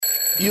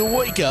You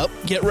wake up,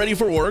 get ready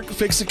for work,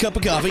 fix a cup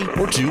of coffee,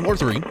 or 2 or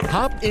 3,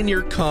 hop in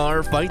your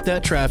car, fight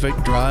that traffic,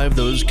 drive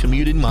those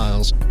commuting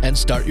miles, and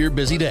start your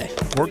busy day.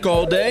 Work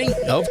all day?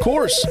 Of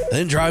course,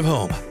 then drive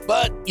home.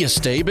 But you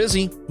stay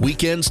busy.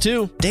 Weekends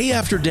too. Day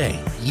after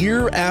day,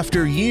 year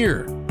after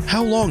year.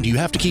 How long do you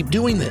have to keep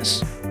doing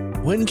this?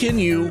 When can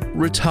you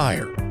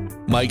retire?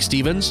 Mike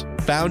Stevens,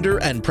 founder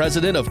and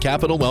president of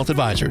Capital Wealth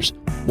Advisors,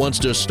 wants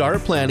to start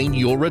planning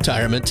your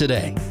retirement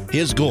today.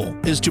 His goal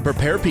is to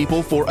prepare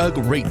people for a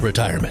great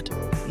retirement.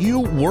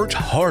 You worked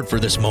hard for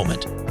this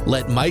moment.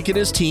 Let Mike and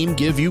his team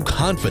give you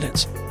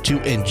confidence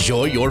to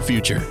enjoy your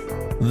future.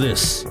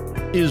 This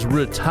is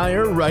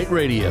Retire Right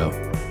Radio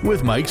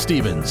with Mike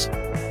Stevens.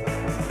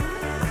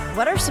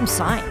 What are some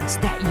signs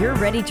that you're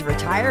ready to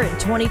retire in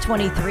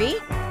 2023?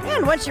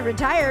 And once you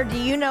retire, do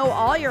you know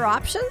all your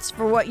options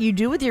for what you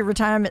do with your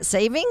retirement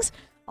savings?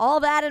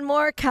 All that and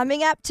more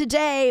coming up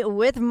today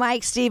with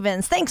Mike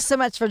Stevens. Thanks so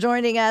much for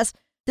joining us.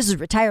 This is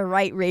Retire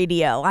Right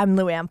Radio. I'm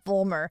Lou Ann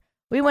Fulmer.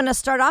 We want to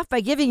start off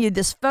by giving you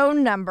this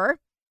phone number,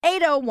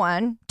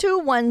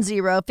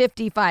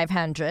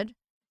 801-210-5500.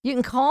 You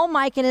can call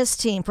Mike and his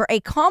team for a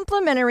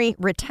complimentary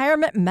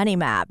retirement money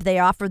map. They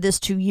offer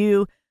this to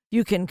you.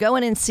 You can go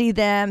in and see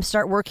them,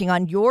 start working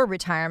on your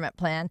retirement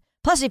plan.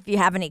 Plus, if you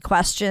have any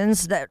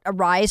questions that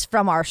arise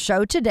from our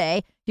show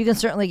today, you can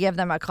certainly give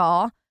them a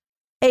call.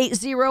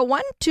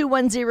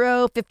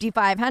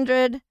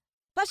 801-210-5500.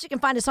 Plus, you can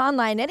find us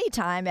online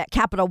anytime at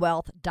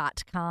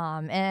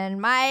capitalwealth.com. And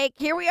Mike,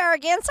 here we are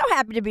again. So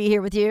happy to be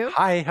here with you.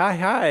 Hi.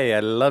 I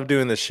love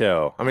doing the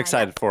show. I'm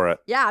excited for it.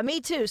 Yeah, me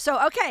too.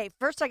 So, okay,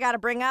 first I got to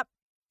bring up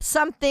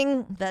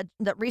something that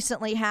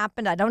recently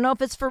happened. I don't know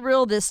if it's for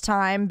real this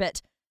time,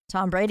 but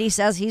Tom Brady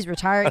says he's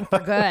retiring for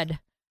good.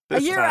 A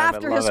year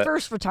after his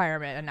first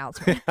retirement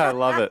announcement. I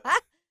love it.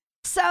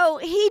 So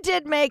he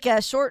did make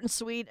a short and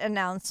sweet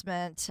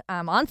announcement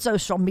on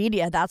social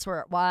media. That's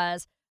where it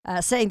was,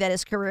 saying that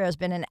his career has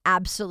been an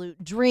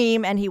absolute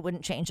dream and he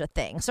wouldn't change a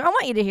thing. So I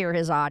want you to hear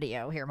his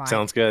audio here, Mike.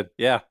 Sounds good.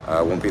 Yeah.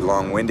 Won't be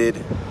long-winded. I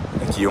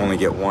think you only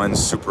get one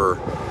super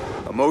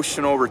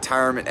emotional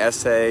retirement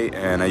essay,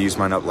 and I used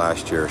mine up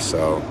last year.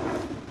 So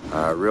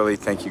really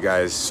thank you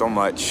guys so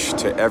much,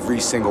 to every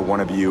single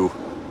one of you,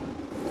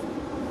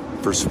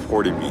 for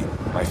supporting me,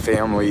 my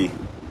family,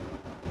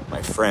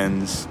 my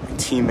friends, my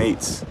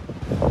teammates,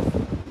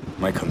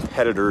 my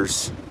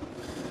competitors.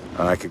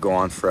 I could go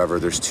on forever.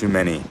 There's too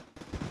many.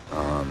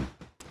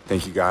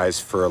 Thank you guys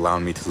for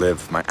allowing me to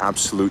live my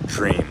absolute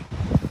dream.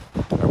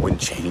 I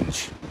wouldn't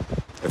change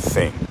a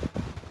thing.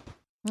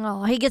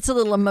 Oh, he gets a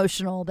little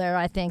emotional there,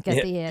 I think,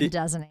 at the end,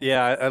 doesn't he?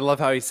 Yeah, I love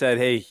how he said,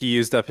 hey, he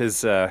used up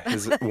his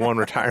one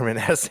retirement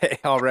essay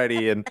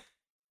already. And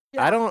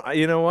yeah.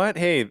 You know what?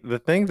 Hey, the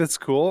thing that's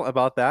cool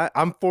about that,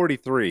 I'm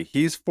 43.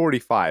 He's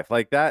 45.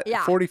 Like that,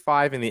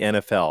 45 in the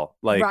NFL.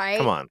 Like,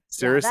 Come on.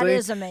 Seriously? Yeah, that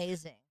is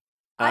amazing.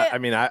 I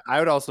mean, I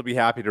would also be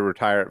happy to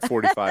retire at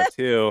 45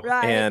 too.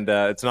 Right. And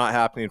it's not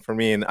happening for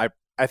me. And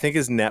I think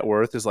his net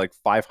worth is like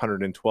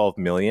 $512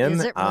 million.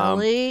 Is it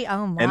really?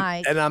 Oh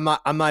my! And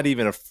I'm not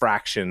even a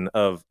fraction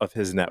of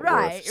his net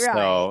worth.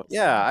 So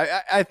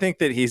yeah, I think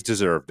that he's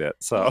deserved it.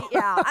 So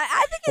yeah,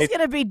 I think he's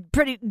gonna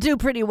do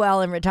pretty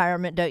well in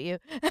retirement, don't you?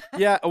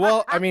 Yeah.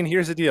 Well, I mean,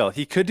 here's the deal.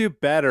 He could do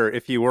better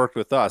if he worked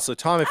with us. So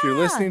Tom, if you're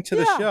listening to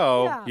the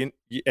show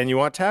and you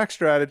want tax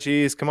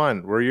strategies, come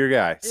on, we're your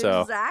guy.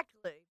 So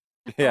exactly.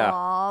 Yeah.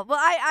 Well,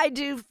 I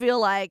do feel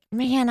like,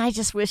 man, I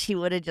just wish he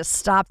would have just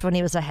stopped when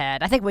he was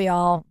ahead. I think we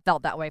all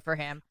felt that way for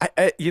him.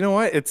 You know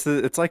what? It's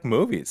like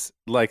movies.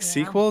 Like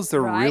sequels,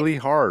 they're really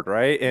hard,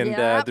 right? And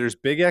there's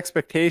big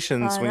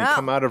expectations when you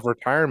come out of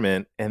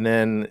retirement, and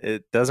then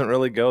it doesn't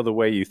really go the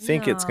way you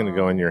think it's going to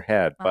go in your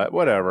head. But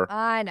whatever.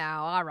 I know.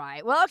 All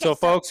right. Well, okay. So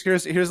folks,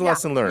 here's a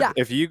lesson learned. Yeah.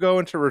 If you go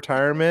into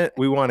retirement,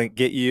 we want to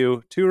get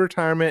you to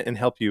retirement and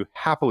help you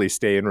happily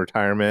stay in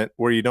retirement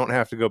where you don't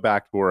have to go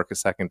back to work a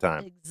second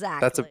time. Exactly.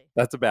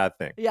 That's a bad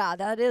thing. Yeah,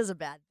 that is a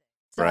bad thing.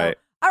 So, right.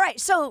 All right.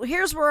 So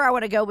here's where I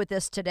want to go with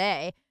this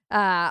today.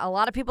 A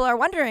lot of people are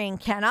wondering,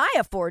 can I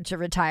afford to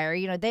retire?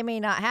 You know, they may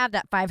not have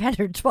that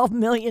 $512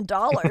 million,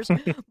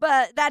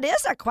 but that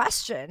is a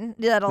question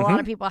that a lot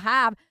of people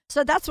have.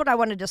 So that's what I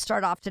wanted to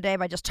start off today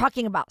by just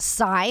talking about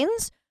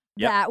signs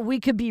that we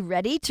could be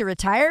ready to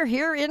retire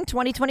here in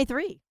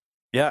 2023.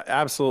 Yeah,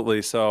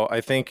 absolutely. So I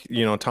think,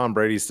 Tom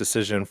Brady's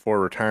decision for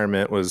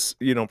retirement was,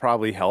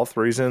 probably health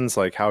reasons,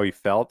 like how he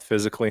felt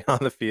physically on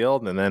the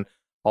field. And then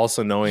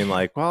also knowing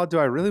like, well, do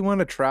I really want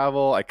to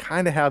travel? I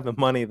kind of have the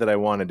money that I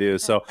want to do.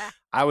 So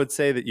I would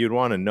say that you'd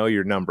want to know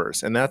your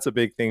numbers. And that's a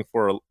big thing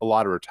for a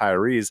lot of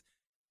retirees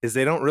is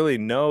they don't really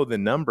know the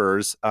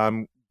numbers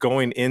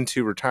going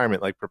into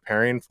retirement, like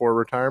preparing for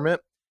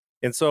retirement.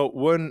 And so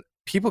when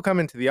people come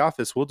into the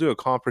office, we'll do a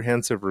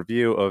comprehensive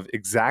review of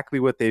exactly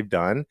what they've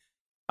done.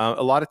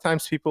 A lot of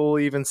times people will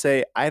even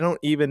say, I don't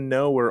even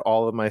know where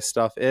all of my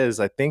stuff is.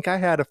 I think I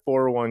had a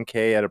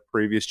 401k at a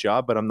previous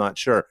job, but I'm not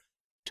sure.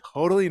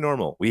 Totally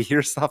normal. We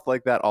hear stuff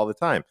like that all the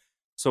time.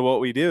 So what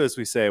we do is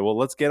we say, well,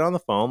 let's get on the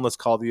phone. Let's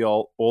call the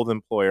old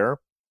employer.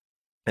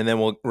 And then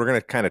we're going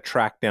to kind of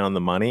track down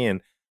the money.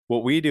 And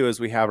what we do is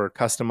we have our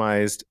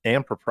customized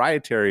and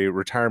proprietary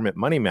retirement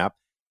money map,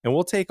 and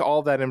we'll take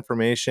all that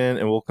information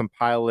and we'll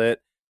compile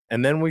it.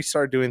 And then we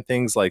start doing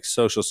things like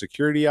Social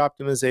Security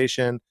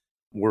optimization.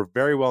 We're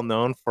very well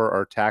known for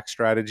our tax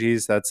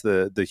strategies. That's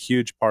the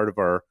huge part of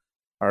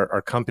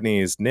our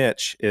company's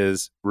niche,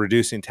 is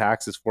reducing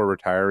taxes for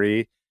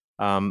retiree,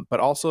 but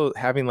also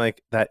having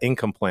like that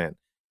income plan.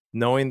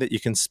 Knowing that you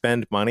can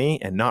spend money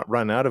and not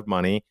run out of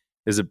money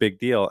is a big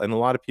deal. And a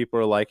lot of people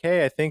are like,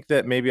 hey, I think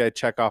that maybe I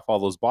check off all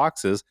those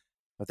boxes,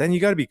 but then you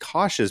got to be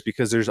cautious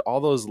because there's all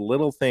those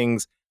little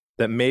things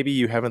that maybe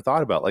you haven't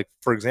thought about. Like,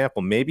 for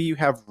example, maybe you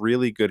have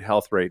really good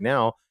health right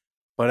now,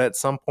 but at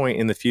some point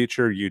in the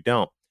future, you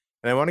don't.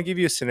 And I want to give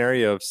you a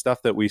scenario of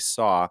stuff that we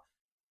saw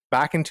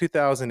back in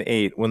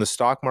 2008 when the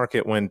stock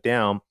market went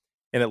down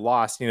and it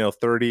lost,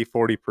 30,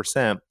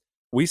 40%.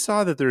 We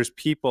saw that there's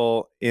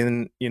people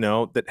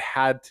that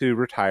had to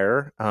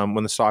retire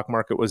when the stock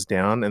market was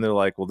down. And they're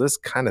like, well, this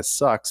kind of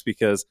sucks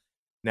because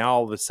now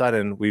all of a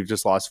sudden we've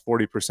just lost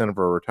 40% of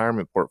our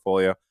retirement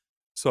portfolio.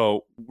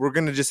 So we're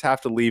going to just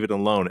have to leave it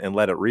alone and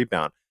let it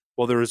rebound.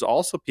 Well, there was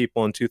also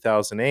people in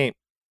 2008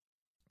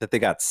 that they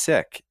got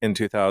sick in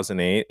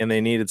 2008 and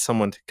they needed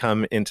someone to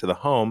come into the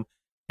home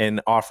and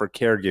offer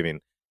caregiving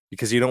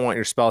because you don't want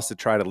your spouse to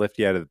try to lift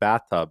you out of the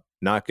bathtub.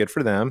 Not good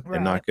for them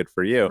and not good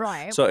for you.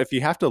 Right. So if you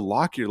have to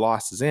lock your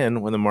losses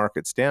in when the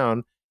market's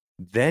down,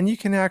 then you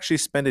can actually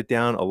spend it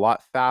down a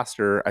lot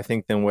faster, I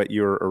think, than what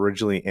you were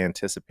originally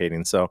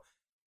anticipating. So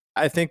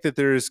I think that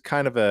there's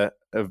kind of a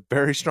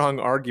very strong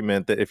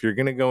argument that if you're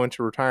going to go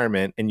into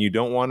retirement and you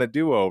don't want to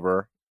do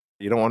over,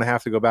 you don't want to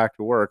have to go back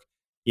to work,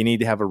 you need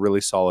to have a really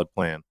solid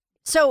plan.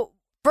 So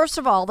first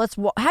of all, let's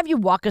have you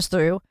walk us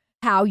through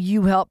how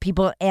you help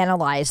people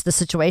analyze the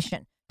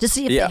situation to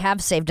see if they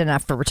have saved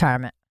enough for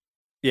retirement.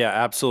 Yeah,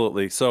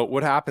 absolutely. So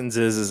what happens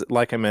is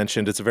like I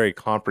mentioned, it's a very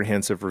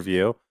comprehensive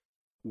review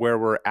where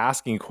we're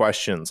asking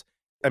questions.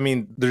 I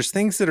mean, there's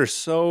things that are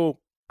so,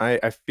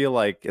 I feel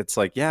like it's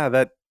like,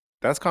 yeah,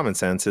 that's common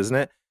sense, isn't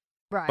it?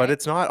 Right. But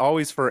it's not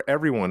always for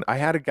everyone. I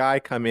had a guy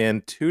come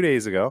in 2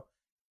 days ago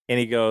and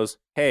he goes,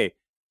 hey,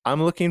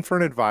 I'm looking for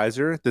an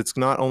advisor that's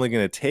not only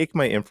going to take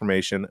my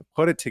information,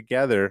 put it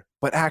together,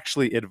 but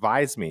actually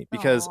advise me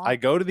because I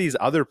go to these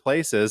other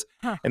places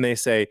and they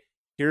say,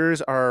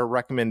 here's our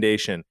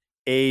recommendation.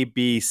 A,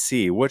 B,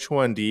 C, which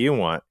one do you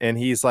want? And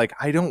he's like,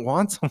 I don't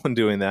want someone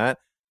doing that.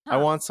 I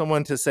want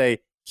someone to say,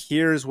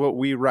 here's what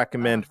we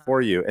recommend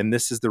for you. And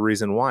this is the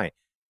reason why.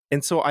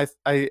 And so I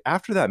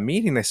after that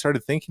meeting, I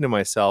started thinking to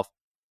myself,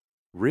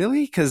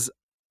 really? Because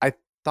I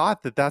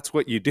thought that that's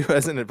what you do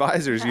as an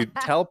advisor is you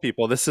tell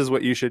people this is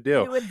what you should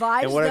do. You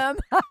advise them.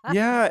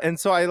 Yeah. And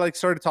so I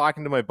started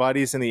talking to my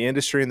buddies in the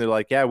industry and they're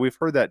like, yeah, we've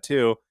heard that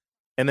too.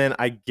 And then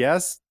I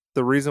guess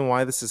the reason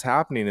why this is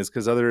happening is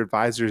because other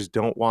advisors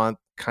don't want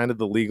kind of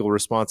the legal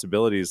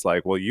responsibilities.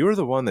 Like, well, you're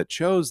the one that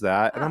chose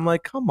that. And I'm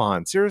like, come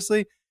on,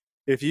 seriously?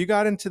 If you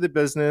got into the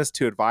business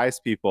to advise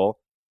people,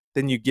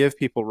 then you give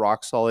people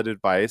rock solid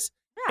advice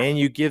and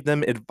you give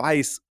them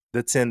advice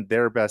that's in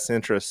their best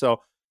interest.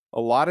 So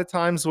a lot of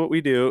times what we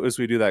do is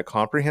we do that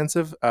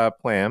comprehensive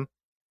plan.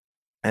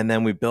 And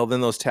then we build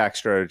in those tax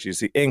strategies,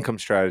 the income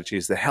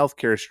strategies, the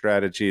healthcare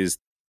strategies,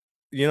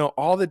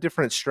 all the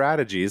different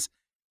strategies.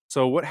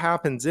 So what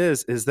happens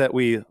is that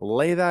we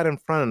lay that in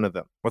front of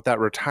them with that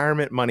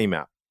retirement money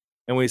map.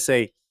 And we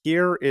say,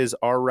 here is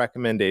our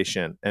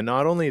recommendation. And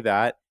not only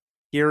that,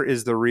 here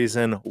is the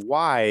reason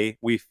why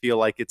we feel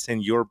like it's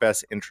in your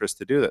best interest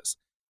to do this.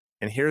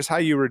 And here's how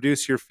you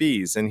reduce your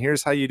fees. And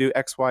here's how you do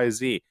X, Y,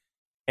 Z.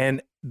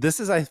 And this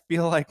is, I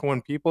feel like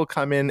when people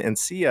come in and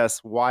see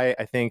us, why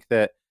I think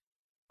that,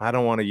 I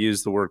don't want to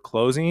use the word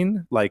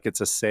closing like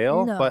it's a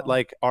sale, but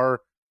like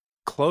our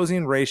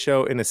closing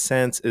ratio in a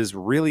sense is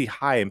really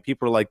high. And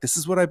people are like, this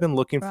is what I've been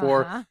looking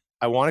for.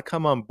 I want to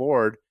come on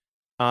board.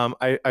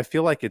 I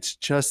feel like it's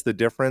just the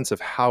difference of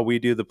how we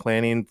do the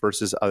planning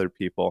versus other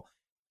people.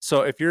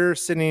 So if you're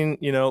sitting,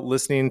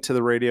 listening to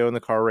the radio in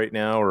the car right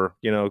now or,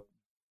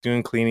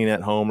 doing cleaning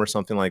at home or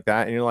something like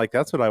that, and you're like,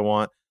 that's what I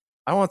want.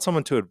 I want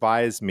someone to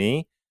advise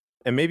me.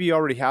 And maybe you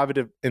already have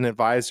an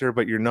advisor,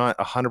 but you're not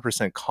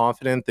 100%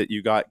 confident that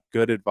you got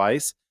good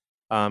advice,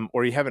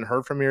 or you haven't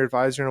heard from your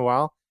advisor in a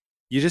while.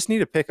 You just need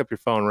to pick up your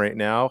phone right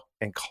now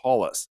and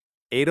call us,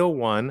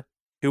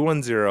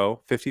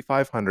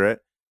 801-210-5500.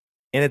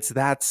 And it's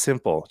that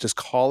simple. Just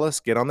call us,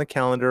 get on the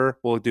calendar.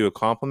 We'll do a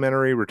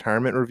complimentary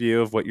retirement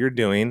review of what you're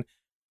doing.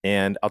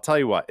 And I'll tell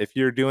you what, if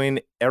you're doing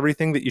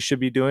everything that you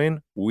should be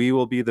doing, we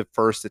will be the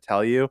first to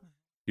tell you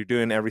you're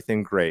doing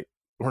everything great.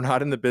 We're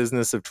not in the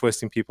business of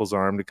twisting people's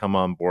arm to come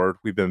on board.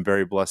 We've been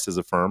very blessed as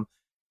a firm.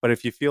 But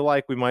if you feel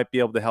like we might be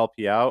able to help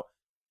you out,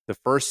 the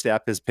first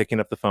step is picking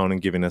up the phone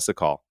and giving us a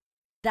call.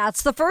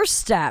 That's the first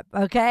step,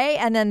 okay?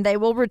 And then they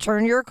will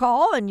return your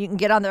call and you can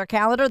get on their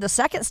calendar. The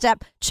second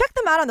step, check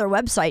them out on their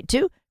website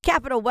too,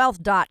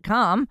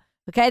 capitalwealth.com.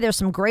 Okay, there's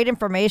some great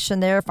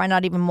information there. Find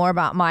out even more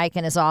about Mike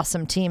and his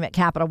awesome team at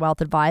Capital Wealth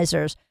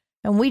Advisors.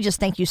 And we just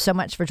thank you so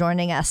much for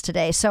joining us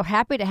today. So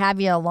happy to have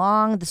you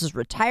along. This is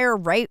Retire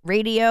Right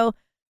Radio.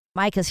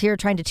 Mike is here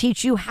trying to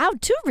teach you how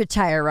to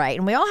retire right,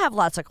 and we all have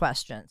lots of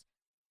questions.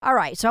 All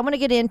right, so I'm going to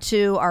get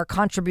into our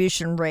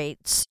contribution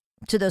rates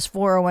to those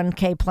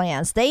 401k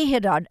plans. They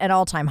hit an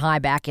all-time high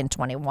back in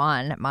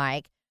 21,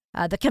 Mike.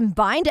 The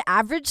combined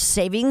average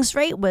savings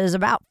rate was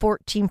about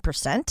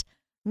 14%.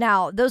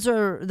 Now, those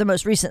are the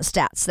most recent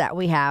stats that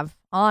we have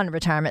on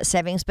retirement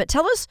savings. But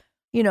tell us,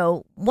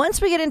 once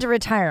we get into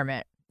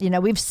retirement,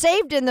 we've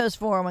saved in those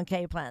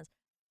 401k plans,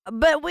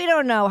 but we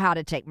don't know how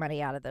to take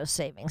money out of those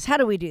savings. How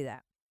do we do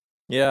that?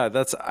 Yeah,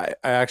 I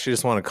actually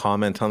just want to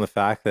comment on the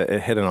fact that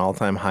it hit an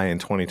all-time high in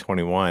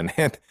 2021.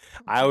 And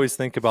I always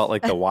think about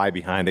like the why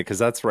behind it, because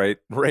that's right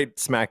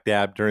smack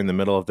dab during the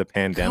middle of the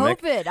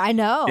pandemic. COVID, I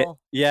know.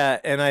 Yeah,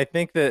 and I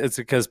think that it's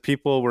because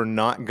people were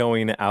not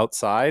going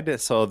outside.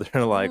 So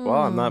they're like,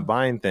 well, I'm not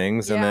buying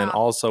things. And then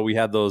also we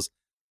had those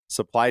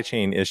supply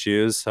chain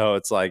issues. So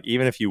it's like,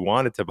 even if you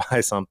wanted to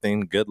buy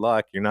something, good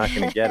luck. You're not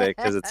going to get it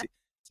because it's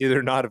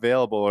either not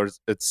available or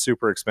it's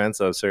super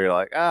expensive. So you're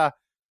like,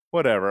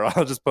 whatever,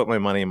 I'll just put my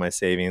money in my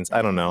savings.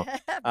 I don't know.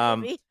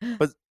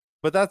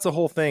 But that's the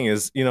whole thing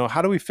is,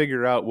 how do we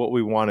figure out what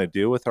we want to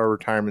do with our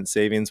retirement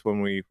savings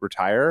when we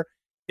retire?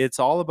 It's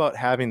all about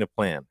having a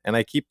plan. And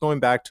I keep going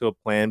back to a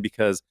plan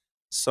because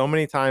so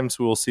many times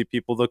we'll see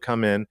people, they'll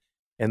come in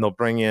and they'll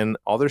bring in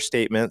all their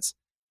statements,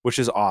 which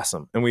is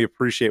awesome. And we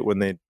appreciate when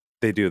they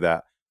do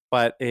that.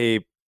 But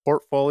a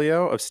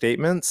portfolio of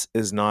statements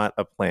is not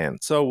a plan.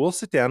 So we'll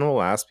sit down and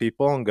we'll ask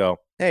people and go,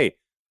 hey,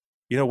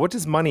 what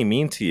does money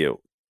mean to you?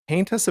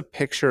 Paint us a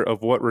picture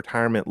of what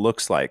retirement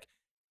looks like.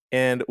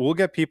 And we'll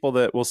get people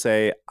that will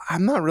say,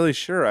 I'm not really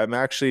sure. I'm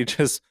actually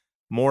just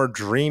more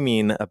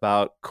dreaming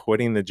about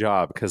quitting the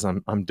job because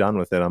I'm done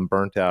with it. I'm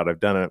burnt out. I've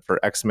done it for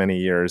X many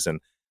years.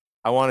 And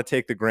I want to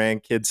take the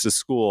grandkids to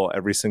school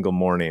every single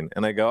morning.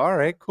 And I go, all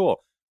right,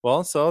 cool.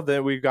 Well, so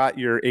then we've got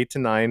your 8 to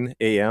 9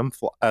 a.m.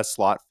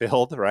 Slot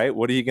filled, right?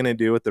 What are you going to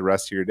do with the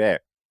rest of your day?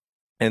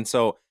 And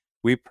so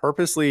we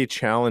purposely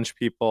challenge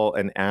people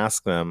and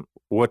ask them,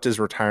 what does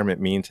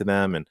retirement mean to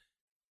them and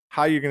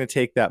how you're going to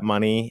take that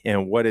money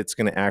and what it's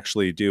going to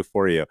actually do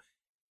for you.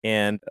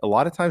 And a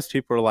lot of times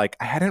people are like,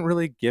 I hadn't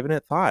really given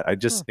it thought. I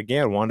just,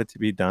 again, wanted to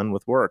be done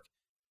with work.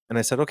 And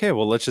I said, okay,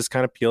 well, let's just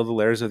kind of peel the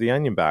layers of the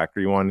onion back.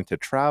 Are you wanting to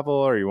travel?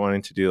 Or are you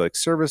wanting to do like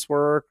service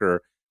work?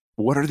 Or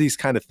what are these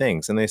kind of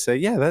things? And they say,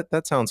 yeah,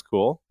 that sounds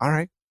cool. All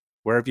right.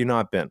 Where have you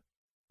not been?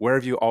 Where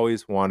have you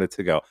always wanted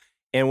to go?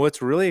 And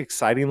what's really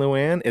exciting,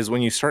 Luann, is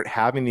when you start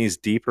having these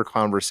deeper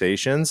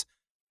conversations,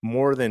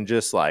 more than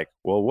just like,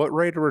 well, what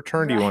rate of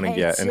return do you want to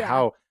get? And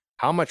how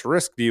much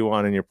risk do you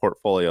want in your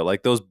portfolio?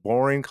 Like those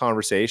boring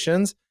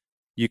conversations,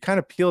 you kind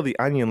of peel the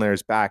onion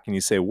layers back and you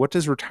say, what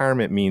does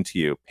retirement mean to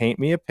you? Paint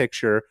me a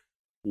picture.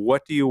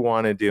 What do you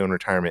want to do in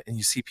retirement? And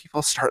you see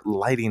people start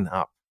lighting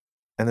up.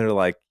 And they're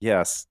like,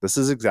 yes, this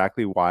is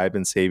exactly why I've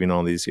been saving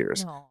all these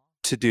years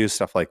to do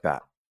stuff like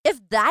that. If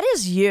that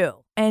is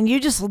you and you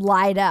just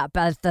light up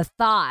at the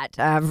thought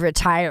of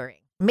retiring,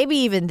 maybe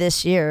even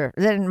this year,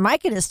 then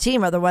Mike and his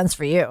team are the ones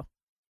for you.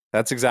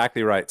 That's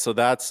exactly right. So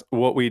that's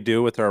what we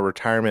do with our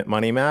retirement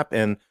money map.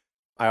 And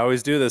I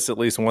always do this at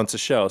least once a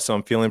show. So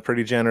I'm feeling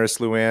pretty generous,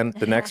 Luann.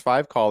 The next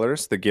 5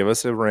 callers that give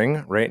us a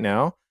ring right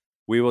now,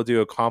 we will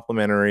do a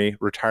complimentary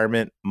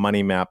retirement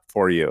money map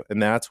for you. And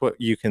that's what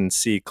you can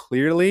see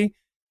clearly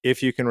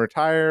if you can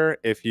retire,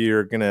 if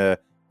you're going to,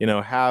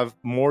 have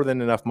more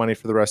than enough money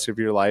for the rest of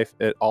your life.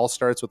 It all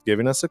starts with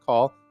giving us a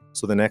call.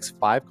 So the next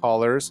 5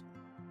 callers,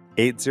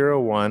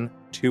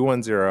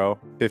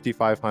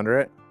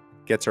 801-210-5500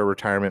 gets our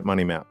retirement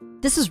money map.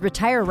 This is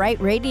Retire Right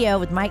Radio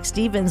with Mike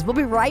Stevens. We'll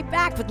be right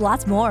back with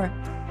lots more.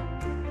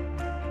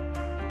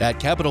 At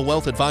Capital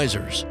Wealth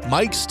Advisors,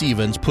 Mike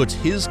Stevens puts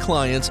his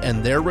clients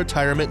and their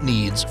retirement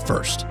needs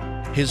first.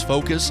 His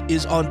focus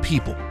is on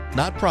people,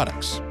 not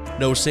products.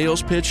 No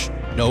sales pitch,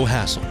 no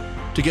hassle.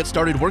 To get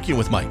started working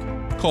with Mike,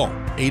 call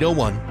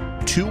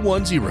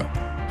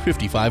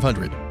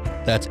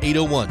 801-210-5500. That's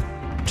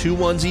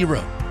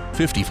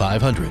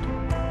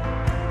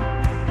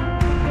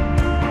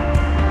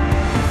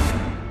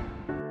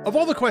 801-210-5500. Of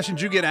all the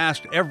questions you get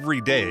asked every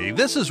day,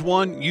 this is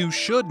one you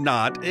should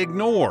not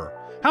ignore.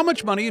 How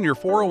much money in your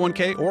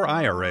 401k or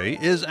IRA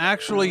is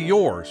actually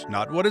yours?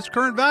 Not what its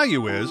current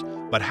value is,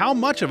 but how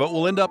much of it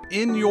will end up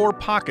in your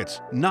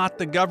pockets, not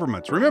the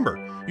government's. Remember,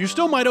 you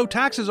still might owe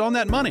taxes on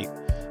that money.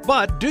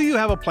 But do you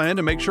have a plan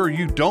to make sure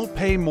you don't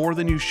pay more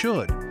than you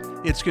should?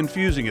 It's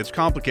confusing, it's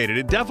complicated,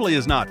 it definitely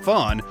is not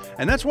fun,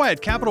 and that's why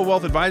at Capital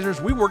Wealth Advisors,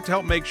 we work to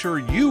help make sure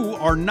you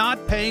are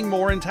not paying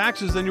more in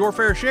taxes than your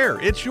fair share.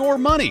 It's your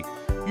money.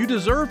 You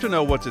deserve to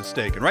know what's at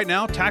stake, and right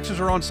now, taxes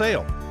are on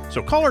sale.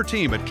 So call our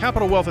team at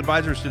Capital Wealth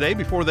Advisors today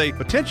before they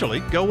potentially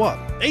go up.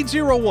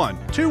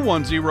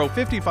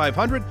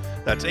 801-210-5500.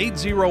 That's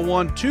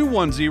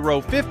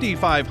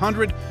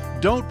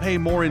 801-210-5500. Don't pay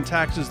more in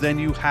taxes than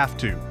you have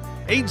to.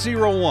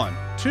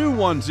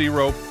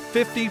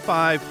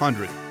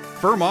 801-210-5500.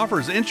 Firm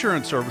offers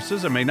insurance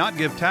services and may not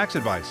give tax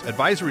advice.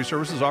 Advisory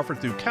services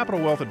offered through Capital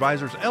Wealth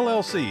Advisors,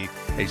 LLC,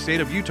 a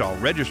state of Utah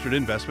registered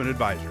investment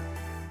advisor.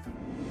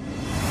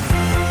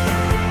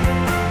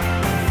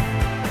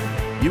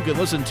 You can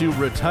listen to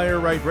Retire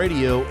Right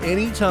Radio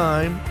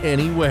anytime,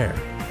 anywhere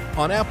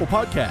on Apple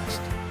Podcasts,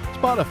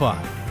 Spotify,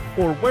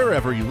 or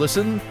wherever you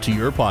listen to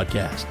your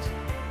podcasts.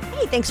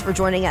 Hey, thanks for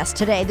joining us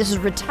today. This is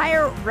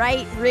Retire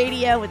Right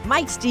Radio with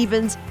Mike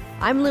Stevens.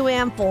 I'm Lou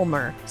Ann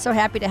Fulmer. So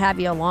happy to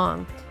have you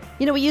along.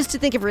 You know, we used to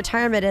think of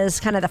retirement as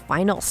kind of the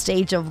final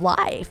stage of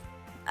life.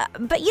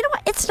 But you know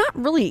what? It's not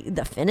really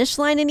the finish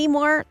line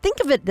anymore.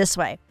 Think of it this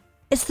way.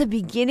 It's the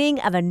beginning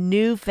of a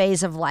new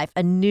phase of life,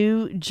 a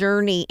new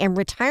journey. And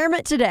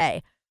retirement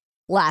today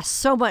lasts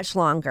so much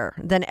longer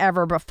than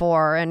ever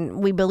before.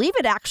 And we believe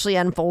it actually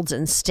unfolds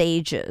in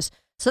stages.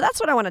 So that's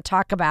what I want to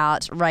talk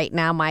about right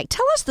now, Mike.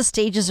 Tell us the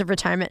stages of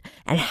retirement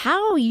and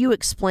how you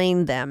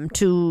explain them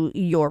to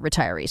your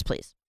retirees,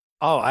 please.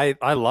 Oh,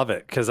 I love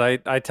it because I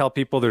tell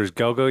people there's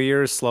go-go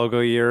years, slow-go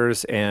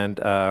years, and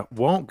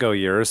won't-go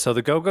years. So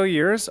the go-go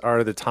years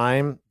are the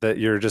time that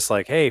you're just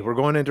like, hey, we're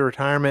going into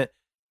retirement.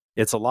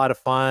 It's a lot of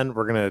fun.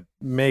 We're going to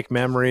make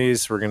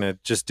memories. We're going to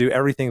just do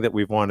everything that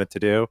we've wanted to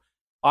do.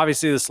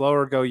 Obviously, the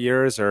slower-go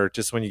years are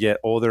just when you get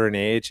older in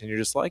age and you're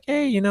just like,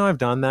 hey, you know, I've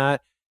done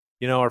that.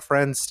 You know, our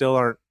friends still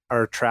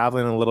are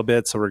traveling a little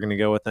bit, so we're going to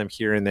go with them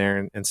here and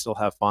there and still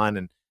have fun.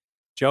 And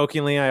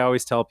jokingly, I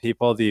always tell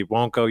people the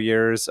won't go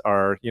years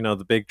are, you know,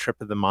 the big trip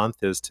of the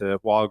month is to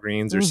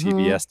Walgreens or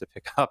CVS to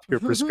pick up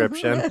your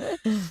prescription.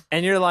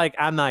 And you're like,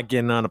 I'm not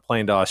getting on a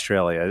plane to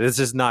Australia. This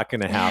is not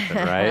going to happen,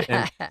 right?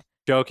 And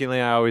jokingly,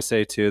 I always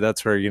say too,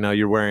 that's where, you know,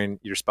 you're wearing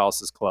your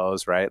spouse's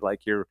clothes, right?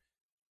 Like you're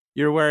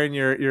wearing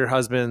your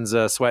husband's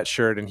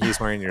sweatshirt and he's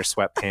wearing your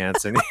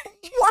sweatpants, and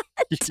What?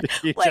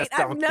 you Wait, just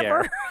don't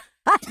care.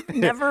 I've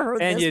never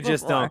heard And this you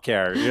just before. don't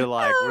care. You're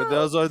like,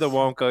 those are the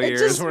won't go It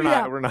years. just- We're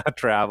yeah. not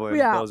traveling.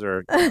 Yeah. Those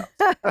are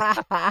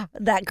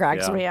That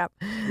cracks Yeah. me up.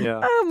 yeah.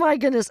 Oh my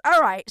goodness.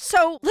 All right.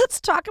 So let's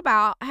talk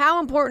about how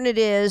important it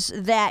is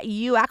that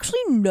you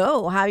actually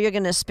know how you're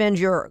going to spend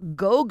your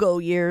go-go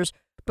years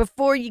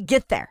before you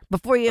get there,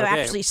 before you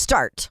Okay. actually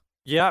start.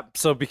 Yeah.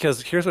 So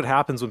because here's what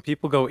happens when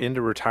people go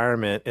into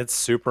retirement, it's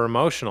super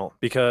emotional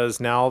because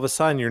now all of a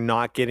sudden you're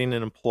not getting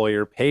an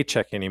employer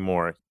paycheck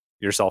anymore.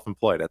 You're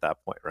self-employed at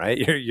that point, right?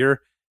 You're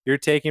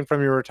taking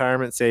from your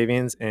retirement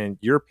savings and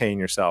you're paying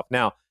yourself.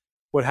 Now,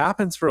 what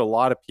happens for a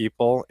lot of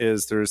people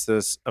is there's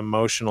this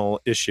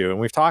emotional issue. And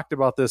we've talked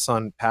about this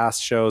on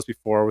past shows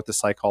before with the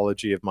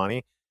psychology of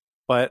money.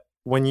 But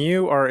when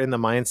you are in the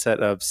mindset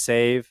of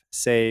save,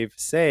 save,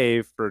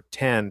 save for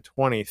 10,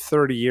 20,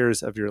 30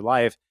 years of your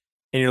life,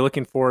 and you're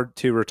looking forward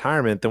to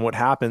retirement, then what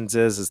happens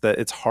is that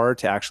it's hard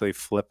to actually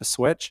flip a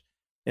switch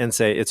and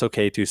say it's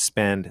okay to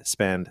spend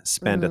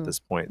at this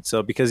point.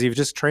 So because you've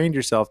just trained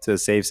yourself to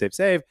save, save,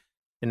 save,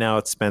 and now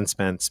it's spend.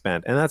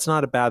 And that's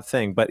not a bad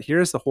thing. But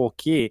here's the whole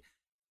key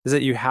is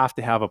that you have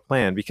to have a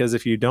plan, because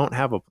if you don't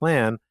have a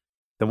plan,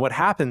 then what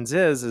happens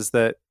is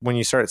that when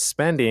you start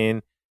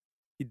spending,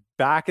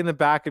 back in the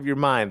back of your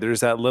mind, there's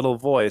that little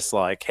voice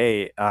like,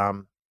 hey,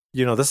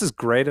 you know, this is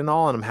great and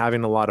all, and I'm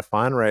having a lot of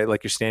fun, right?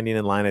 Like you're standing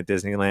in line at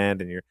Disneyland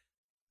and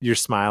you're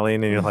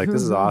smiling and you're like,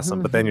 this is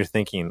awesome. But then you're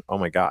thinking, oh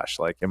my gosh,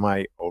 like, am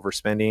I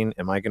overspending?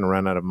 Am I going to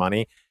run out of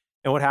money?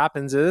 And what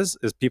happens is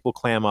people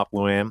clam up,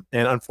 Luann.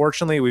 And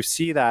unfortunately, we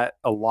see that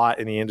a lot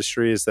in the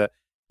industry is that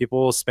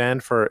people will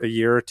spend for a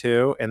year or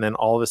two, and then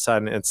all of a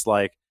sudden it's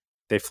like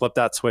they flip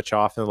that switch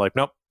off and they're like,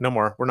 nope, no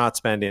more. We're not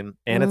spending.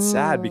 And it's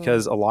sad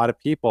because a lot of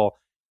people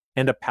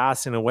end up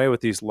passing away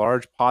with these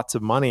large pots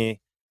of money,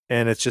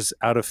 and it's just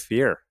out of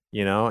fear,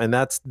 you know, and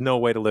that's no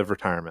way to live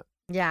retirement.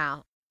 Yeah.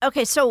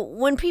 Okay. So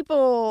when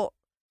people,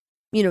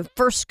 you know,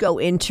 first go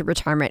into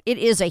retirement, it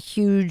is a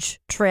huge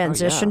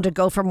transition to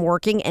go from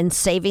working and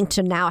saving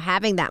to now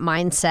having that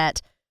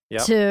mindset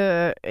Yep.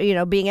 to, you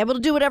know, being able to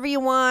do whatever you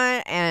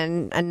want.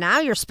 And now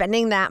you're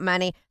spending that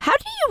money. How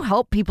do you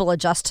help people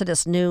adjust to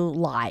this new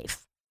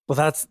life? Well,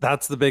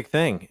 that's the big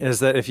thing is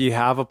that if you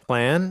have a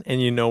plan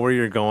and you know where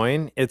you're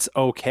going, it's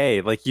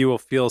okay. Like you will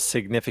feel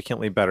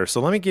significantly better.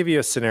 So let me give you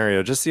a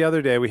scenario. Just the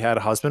other day, we had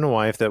a husband and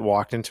wife that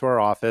walked into our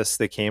office.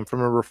 They came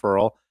from a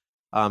referral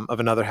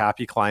of another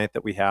happy client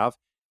that we have.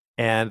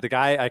 And the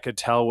guy, I could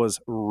tell, was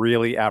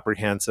really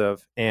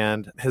apprehensive.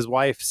 And his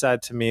wife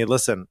said to me,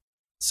 listen,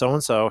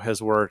 so-and-so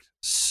has worked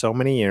so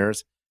many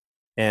years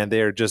and they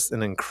are just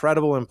an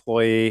incredible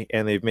employee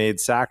and they've made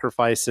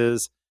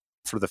sacrifices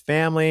for the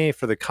family,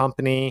 for the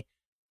company.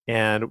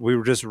 And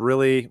we just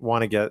really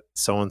want to get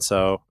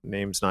so-and-so,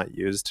 name's not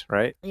used,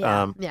 right?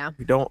 Yeah.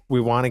 We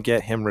want to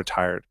get him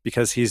retired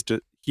because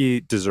he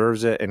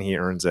deserves it and he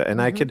earns it.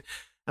 And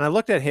I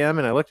looked at him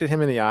and I looked at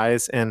him in the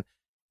eyes and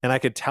I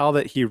could tell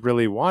that he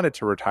really wanted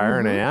to retire.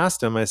 And I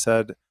asked him, I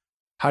said,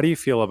 how do you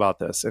feel about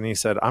this? And he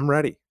said, I'm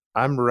ready.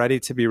 I'm ready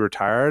to be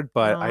retired,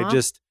 but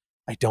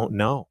I don't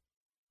know.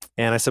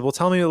 And I said, well,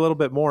 tell me a little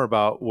bit more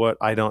about what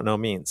I don't know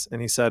means.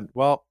 And he said,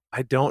 well,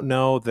 I don't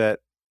know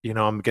that, you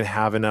know, I'm going to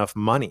have enough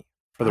money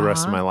for the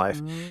rest of my life.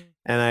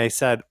 And I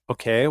said,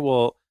 okay,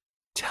 well,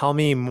 tell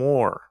me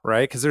more,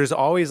 right? Because there's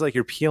always like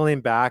you're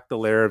peeling back the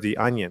layer of the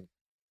onion.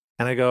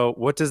 And I go,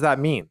 what does that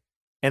mean?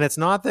 And it's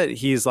not that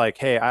he's like,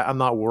 hey, I'm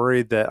not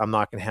worried that I'm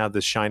not going to have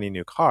this shiny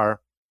new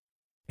car.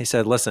 He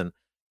said, listen,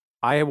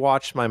 I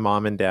watched my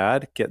mom and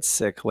dad get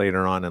sick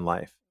later on in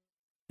life.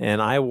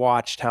 And I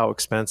watched how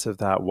expensive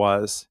that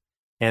was.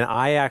 And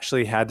I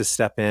actually had to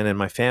step in, and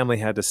my family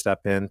had to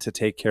step in to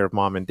take care of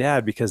mom and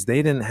dad because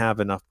they didn't have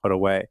enough put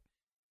away.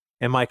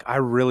 And Mike, I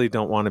really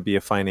don't want to be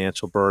a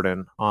financial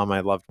burden on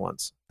my loved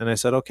ones. And I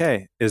said,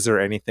 okay, is there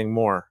anything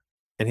more?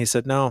 And he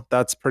said, no,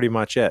 that's pretty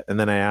much it. And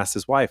then I asked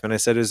his wife and I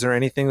said, is there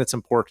anything that's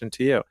important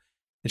to you?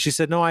 And she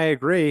said, no, I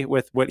agree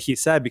with what he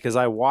said because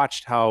I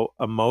watched how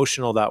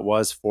emotional that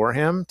was for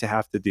him to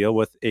have to deal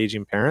with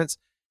aging parents.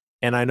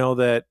 And I know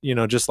that,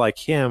 just like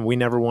him, we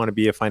never want to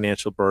be a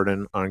financial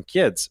burden on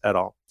kids at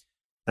all.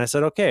 And I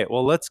said, okay,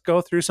 well, let's go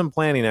through some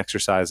planning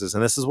exercises.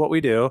 And this is what we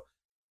do.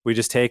 We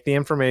just take the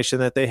information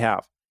that they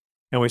have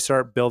and we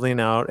start building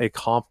out a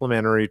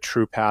complementary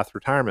True Path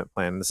retirement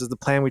plan. This is the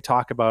plan we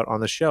talk about on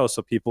the show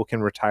so people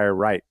can retire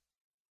right.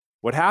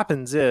 What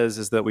happens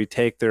is that we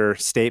take their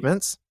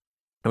statements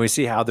and we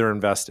see how they're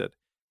invested.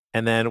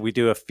 And then we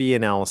do a fee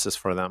analysis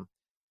for them.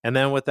 And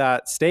then with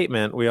that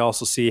statement, we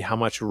also see how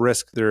much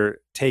risk they're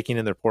taking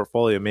in their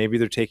portfolio. Maybe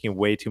they're taking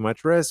way too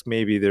much risk.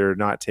 Maybe they're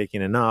not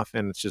taking enough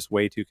and it's just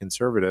way too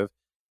conservative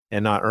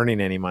and not earning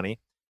any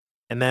money.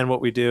 And then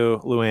what we do,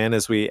 Luann,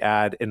 is we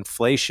add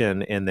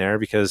inflation in there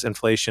because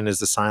inflation is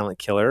the silent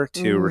killer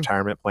to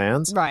retirement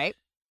plans. Right.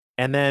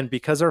 And then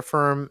because our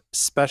firm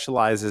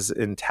specializes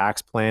in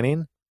tax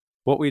planning,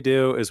 what we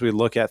do is we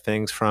look at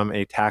things from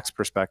a tax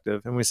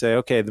perspective and we say,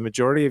 okay, the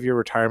majority of your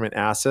retirement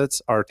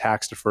assets are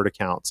tax deferred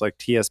accounts like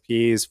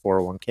TSPs,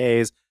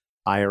 401ks,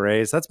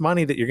 IRAs. That's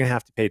money that you're going to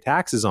have to pay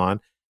taxes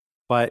on.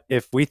 But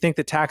if we think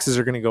that taxes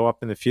are going to go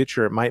up in the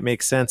future, it might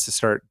make sense to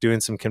start doing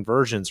some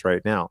conversions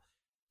right now.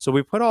 So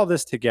we put all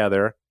this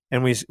together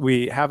and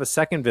we have a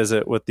second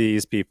visit with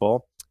these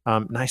people,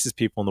 nicest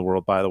people in the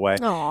world, by the way.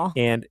 Aww.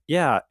 And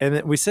and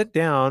then we sit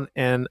down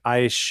and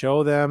I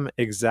show them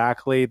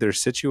exactly their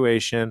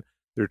situation,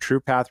 their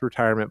True Path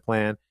retirement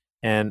plan,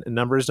 and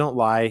numbers don't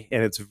lie.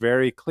 And it's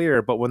very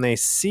clear. But when they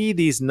see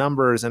these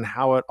numbers and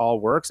how it all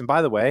works, and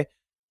by the way,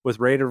 with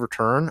rate of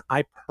return,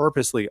 I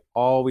purposely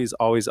always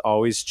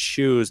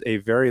choose a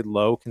very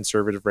low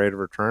conservative rate of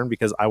return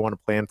because I want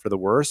to plan for the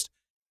worst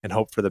and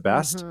hope for the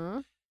best. Mm-hmm.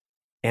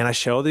 And I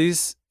show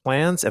these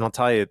plans and I'll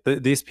tell you,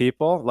 these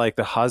people, like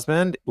the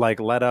husband,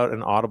 like let out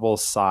an audible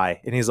sigh.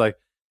 And he's like,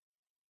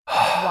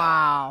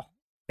 wow.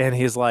 And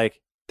he's like,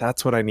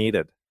 that's what I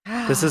needed.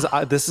 This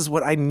is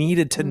what I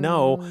needed to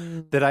know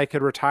that I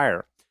could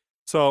retire.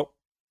 So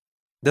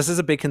this is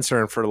a big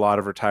concern for a lot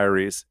of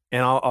retirees.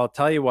 And I'll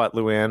tell you what,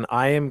 Luann,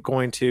 I am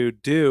going to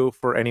do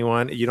for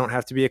anyone. You don't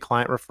have to be a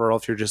client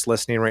referral if you're just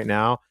listening right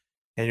now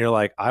and you're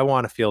like, I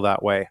want to feel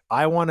that way.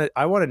 I want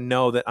to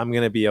know that I'm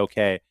going to be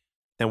okay.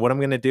 And what I'm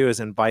going to do is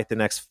invite the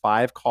next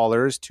 5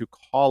 callers to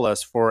call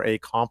us for a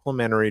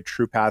complimentary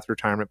True Path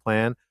retirement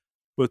plan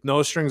with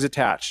no strings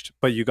attached.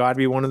 But you got to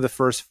be one of the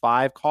first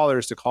 5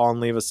 callers to call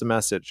and leave us a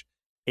message.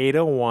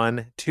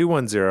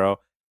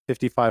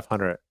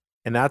 801-210-5500.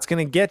 And that's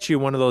going to get you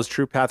one of those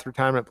True Path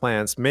retirement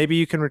plans. Maybe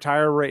you can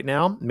retire right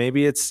now.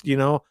 Maybe it's,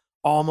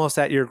 almost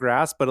at your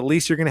grasp, but at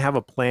least you're going to have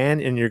a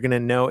plan and you're going to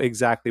know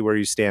exactly where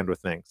you stand with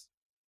things.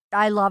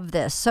 I love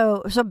this.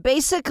 So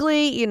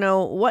basically,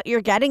 what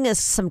you're getting is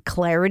some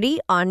clarity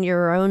on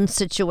your own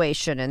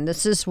situation. And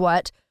this is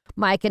what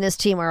Mike and his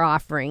team are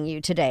offering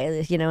you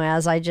today.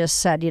 As I just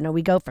said,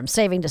 we go from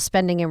saving to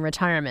spending in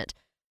retirement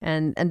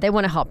and they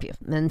want to help you.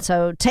 And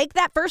so take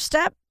that first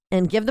step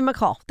and give them a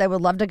call. They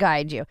would love to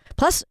guide you.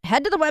 Plus,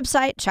 head to the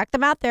website, check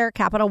them out there,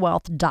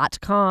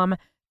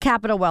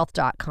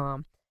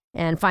 capitalwealth.com,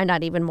 and find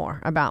out even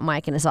more about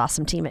Mike and his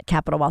awesome team at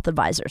Capital Wealth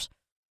Advisors.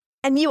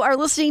 And you are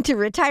listening to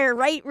Retire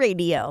Right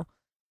Radio.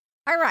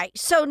 All right,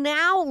 so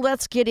now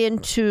let's get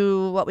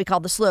into what we call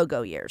the slow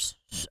go years,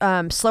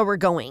 slower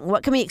going.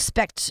 What can we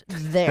expect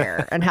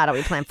there, and how do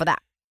we plan for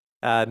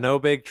that? No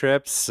big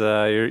trips.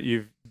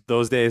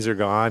 Those days are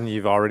gone.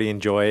 You've already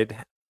enjoyed.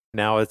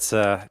 Now it's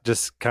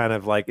just kind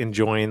of like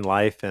enjoying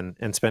life and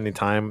spending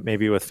time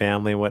maybe with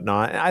family and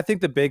whatnot. And I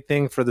think the big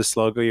thing for the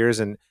slow go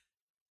years, and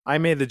I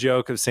made the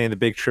joke of saying the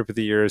big trip of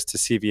the year is to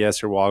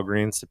CVS or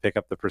Walgreens to pick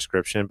up the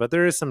prescription, but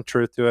there is some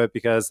truth to it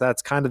because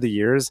that's kind of the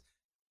years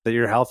that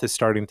your health is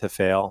starting to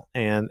fail.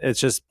 And it's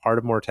just part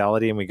of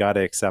mortality and we got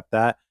to accept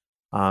that.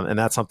 And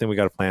that's something we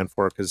got to plan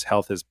for because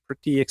health is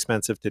pretty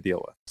expensive to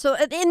deal with. So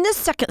in this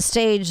second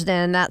stage,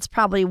 then that's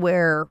probably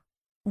where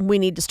we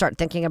need to start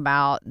thinking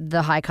about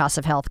the high cost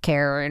of health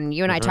care. And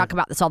you and I talk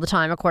about this all the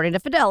time. According to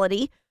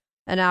Fidelity,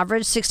 an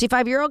average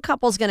 65-year-old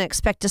couple is going to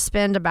expect to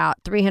spend about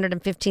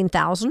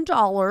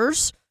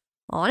 $315,000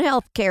 on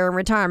health care and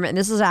retirement. And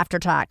this is after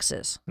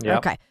taxes. Yep.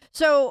 Okay.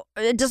 So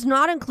it does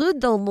not include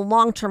the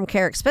long-term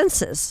care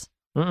expenses.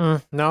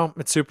 No,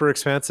 it's super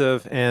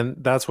expensive. And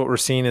that's what we're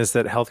seeing is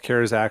that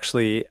healthcare is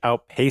actually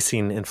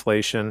outpacing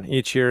inflation.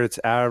 Each year it's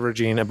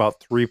averaging about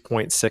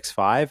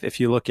 3.65. If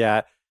you look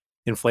at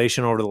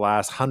inflation over the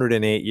last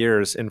 108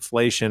 years,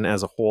 inflation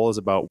as a whole is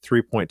about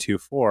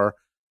 3.24.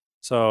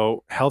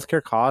 So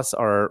healthcare costs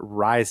are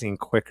rising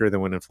quicker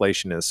than when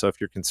inflation is. So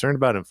if you're concerned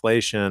about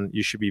inflation,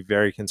 you should be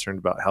very concerned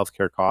about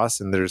healthcare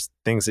costs. And there's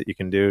things that you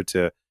can do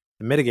to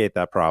to mitigate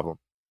that problem.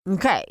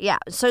 Okay, yeah.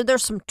 So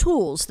there's some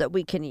tools that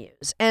we can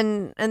use,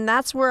 and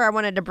that's where I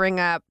wanted to bring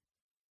up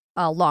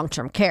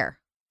long-term care.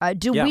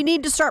 Do we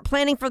need to start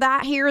planning for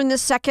that here in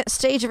this second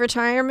stage of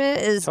retirement?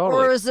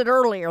 Totally. Or is it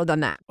earlier than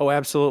that? Oh,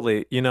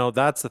 absolutely.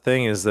 That's the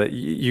thing is that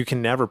you can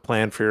never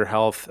plan for your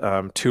health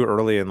too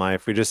early in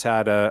life. We just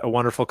had a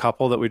wonderful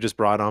couple that we just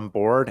brought on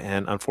board,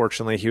 and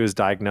unfortunately, he was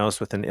diagnosed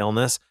with an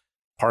illness,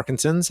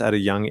 Parkinson's, at a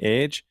young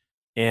age.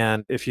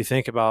 And if you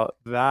think about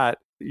that,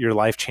 your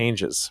life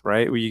changes,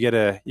 right? You get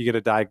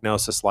a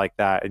diagnosis like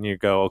that, and you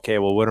go, okay,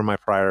 well, what are my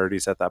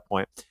priorities at that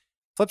point?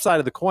 Flip side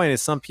of the coin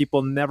is some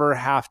people never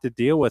have to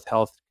deal with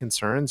health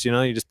concerns.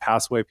 You just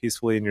pass away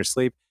peacefully in your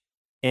sleep.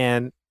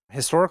 And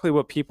historically,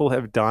 what people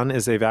have done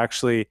is they've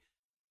actually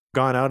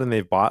gone out and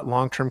they've bought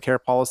long-term care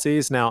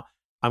policies. Now,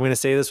 I'm going to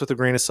say this with a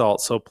grain of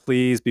salt, so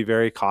please be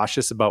very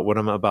cautious about what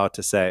I'm about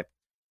to say.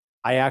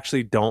 I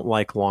actually don't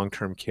like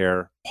long-term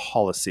care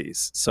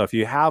policies. So if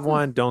you have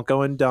one, don't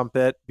go and dump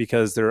it,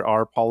 because there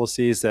are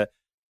policies that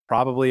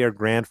probably are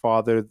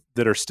grandfathered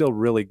that are still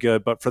really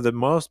good. But for the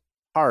most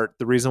part,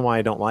 the reason why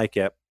I don't like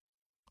it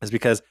is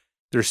because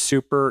they're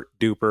super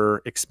duper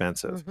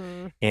expensive.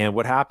 Mm-hmm. And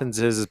what happens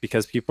is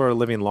because people are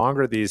living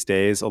longer these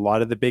days, a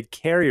lot of the big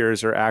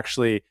carriers are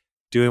actually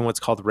doing what's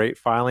called rate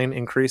filing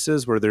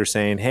increases, where they're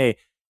saying, hey,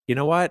 you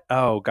know what?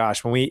 Oh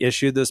gosh, when we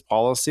issued this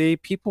policy,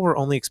 people were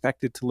only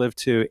expected to live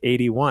to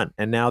 81,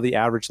 and now the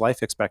average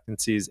life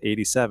expectancy is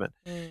 87.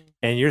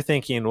 And you're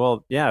thinking,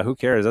 well, yeah, who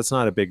cares? That's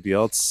not a big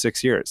deal. It's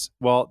 6 years.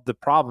 Well, the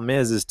problem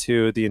is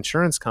to the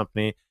insurance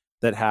company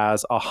that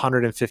has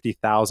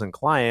 150,000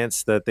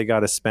 clients that they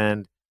got to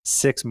spend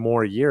 6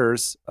 more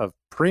years of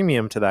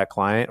premium to that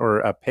client, or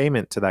a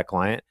payment to that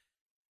client.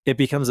 It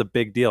becomes a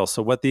big deal.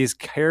 So what these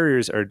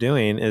carriers are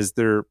doing is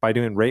they're, by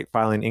doing rate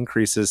filing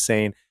increases,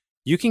 saying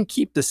you can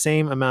keep the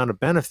same amount of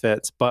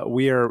benefits, but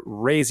we are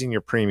raising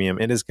your premium.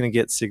 It is going to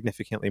get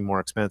significantly more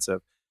expensive.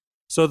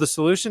 So the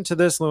solution to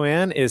this,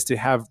 Luann, is to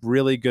have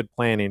really good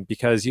planning,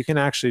 because you can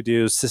actually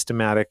do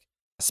systematic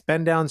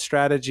spend down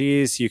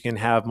strategies. You can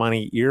have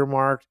money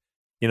earmarked,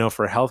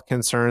 for health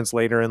concerns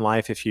later in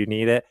life if you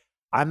need it.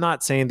 I'm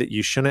not saying that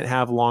you shouldn't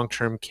have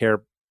long-term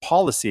care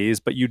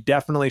policies, but you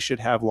definitely should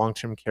have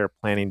long-term care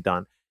planning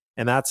done.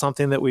 And that's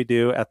something that we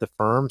do at the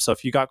firm. So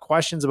if you got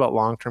questions about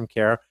long-term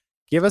care,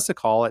 give us a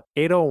call at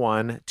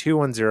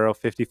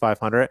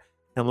 801-210-5500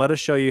 and let us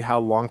show you how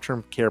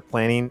long-term care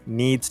planning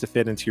needs to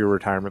fit into your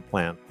retirement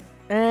plan.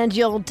 And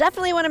you'll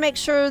definitely want to make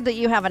sure that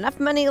you have enough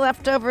money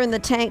left over in the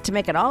tank to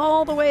make it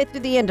all the way through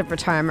the end of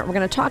retirement. We're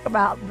going to talk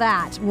about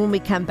that when we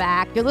come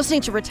back. You're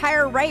listening to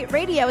Retire Right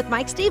Radio with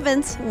Mike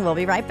Stevens. We'll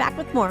be right back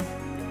with more.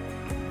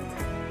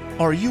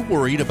 Are you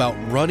worried about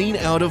running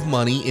out of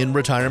money in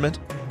retirement?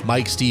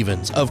 Mike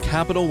Stevens of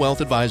Capital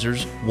Wealth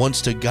Advisors wants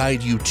to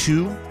guide you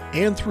to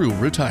and through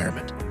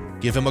retirement.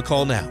 Give him a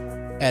call now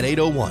at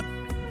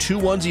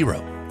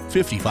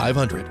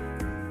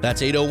 801-210-5500.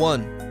 That's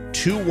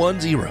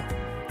 801-210-5500.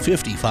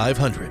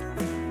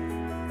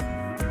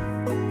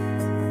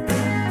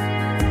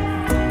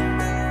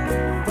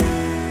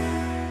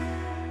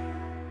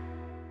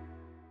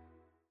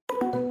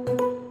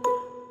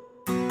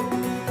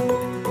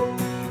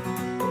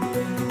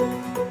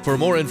 For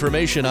more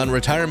information on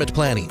retirement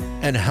planning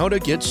and how to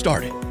get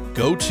started,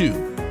 go to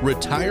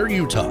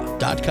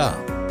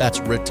retireutah.com. That's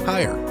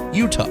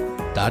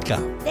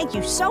retireutah.com. Thank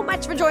you so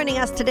much for joining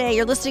us today.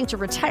 You're listening to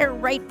Retire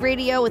Right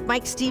Radio with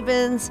Mike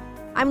Stevens.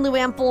 I'm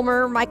Luann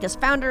Fulmer. Mike is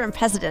founder and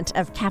president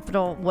of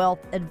Capital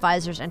Wealth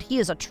Advisors, and he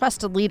is a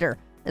trusted leader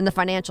in the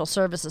financial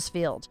services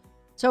field.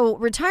 So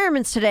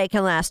retirements today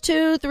can last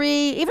 2, 3,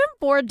 even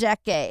 4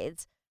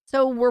 decades.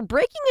 So we're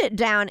breaking it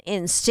down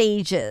in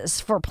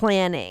stages for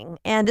planning,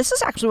 and this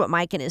is actually what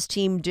Mike and his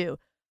team do.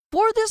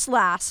 For this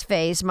last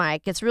phase,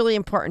 Mike, it's really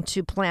important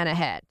to plan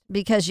ahead,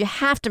 because you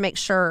have to make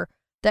sure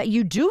that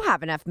you do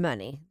have enough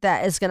money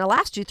that is going to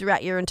last you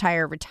throughout your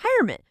entire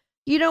retirement.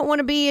 You don't want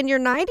to be in your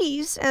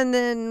 90s and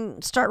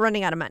then start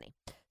running out of money.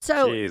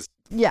 So, Jeez.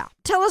 Yeah,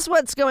 tell us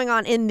what's going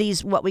on in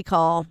these, what we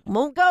call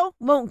won't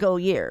go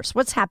years.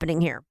 What's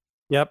happening here?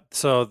 Yep.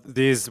 So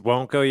these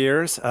won't go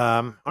years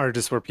are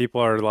just where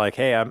people are like,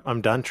 hey,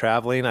 I'm done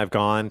traveling. I've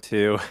gone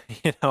to,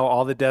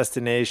 all the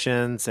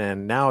destinations,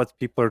 and now it's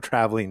people are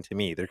traveling to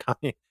me. They're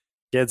coming,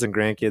 kids and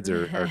grandkids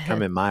are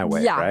coming my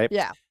way, right?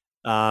 Yeah.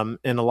 And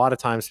a lot of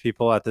times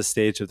people at this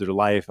stage of their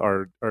life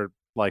are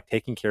like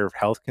taking care of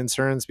health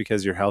concerns,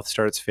 because your health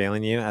starts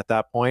failing you at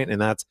that point. And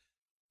that's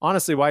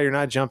honestly why you're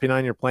not jumping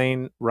on your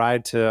plane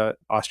ride to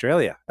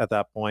Australia at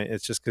that point.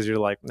 It's just because you're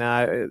like,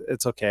 nah,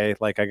 it's okay.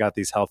 Like, I got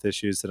these health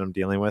issues that I'm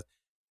dealing with,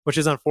 which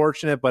is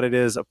unfortunate, but it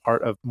is a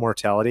part of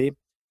mortality.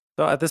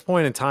 So at this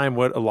point in time,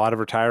 what a lot of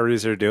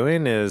retirees are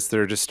doing is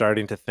they're just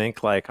starting to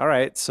think like, all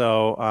right,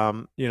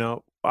 so,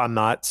 I'm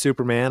not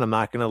Superman. I'm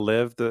not going to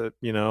live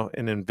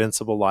an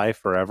invincible life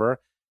forever.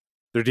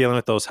 They're dealing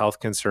with those health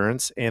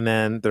concerns. And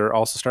then they're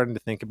also starting to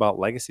think about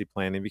legacy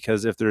planning,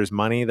 because if there's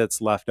money that's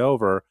left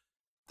over,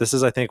 this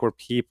is, I think, where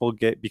people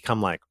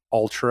become like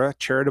ultra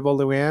charitable,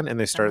 Luann, and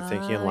they start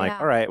thinking like,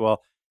 all right,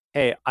 well,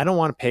 hey, I don't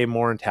want to pay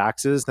more in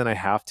taxes than I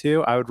have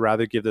to. I would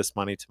rather give this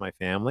money to my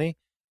family.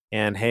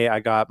 And hey, I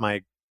got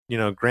my,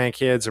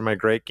 grandkids or my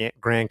great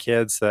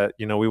grandkids that,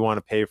 we want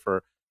to pay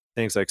for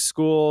things like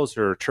schools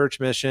or church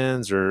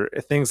missions or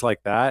things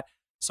like that.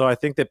 So I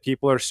think that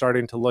people are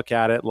starting to look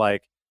at it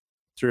like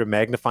through a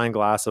magnifying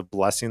glass of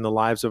blessing the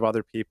lives of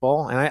other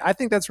people. And I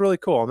think that's really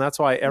cool. And that's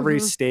why every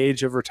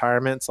stage of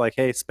retirement, it's like,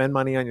 hey, spend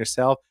money on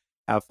yourself,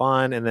 have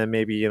fun, and then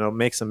maybe,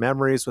 make some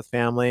memories with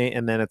family.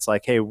 And then it's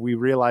like, hey, we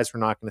realize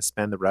we're not going to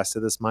spend the rest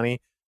of this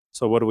money.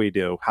 So what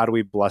do? How do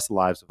we bless the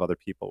lives of other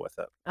people with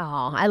it?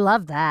 Oh, I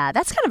love that.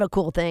 That's kind of a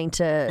cool thing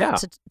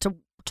to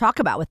talk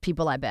about with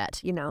people, I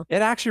bet, It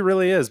actually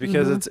really is,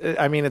 because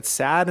it's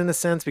sad in a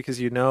sense, because,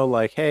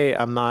 like, hey,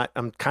 I'm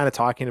kind of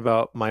talking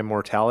about my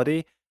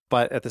mortality,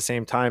 but at the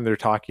same time, they're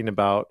talking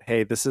about,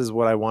 hey, this is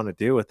what I want to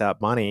do with that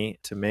money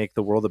to make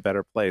the world a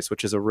better place,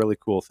 which is a really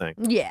cool thing.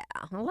 Yeah,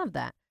 I love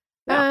that.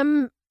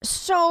 Yeah.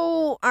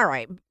 So, all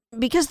right,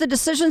 because the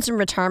decisions in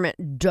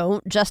retirement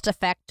don't just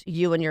affect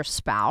you and your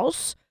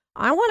spouse,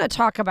 I want to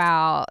talk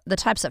about the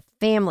types of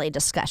family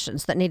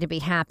discussions that need to be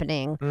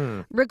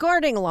happening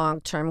regarding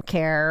long-term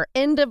care,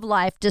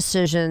 end-of-life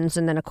decisions,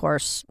 and then, of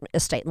course,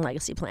 estate and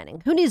legacy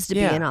planning. Who needs to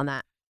be in on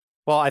that?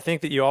 Well, I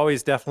think that you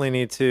always definitely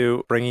need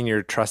to bring in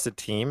your trusted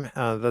team.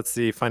 That's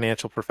the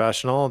financial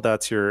professional.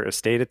 That's your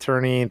estate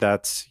attorney.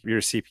 That's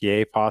your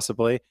CPA,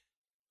 possibly.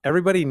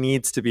 Everybody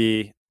needs to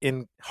be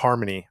in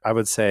harmony, I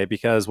would say,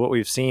 because what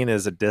we've seen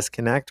is a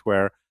disconnect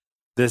where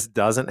this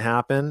doesn't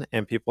happen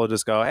and people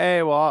just go,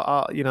 hey,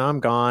 well, I'm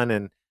gone,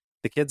 and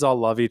the kids all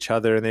love each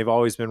other and they've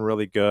always been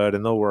really good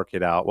and they'll work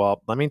it out.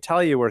 Well, let me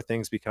tell you where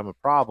things become a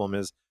problem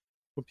is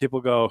when people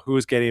go,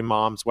 who's getting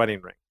mom's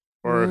wedding ring,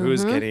 or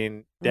who's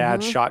getting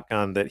dad's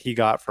shotgun that he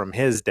got from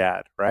his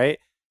dad, right?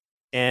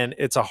 And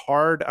it's a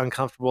hard,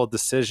 uncomfortable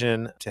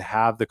decision to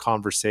have the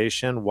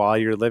conversation while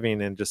you're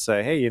living and just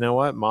say, hey, you know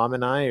what, mom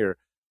and I, or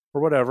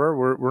whatever,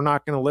 we're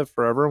not going to live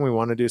forever and we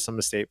want to do some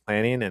estate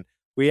planning. And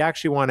we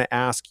actually want to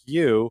ask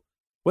you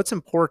what's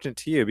important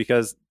to you,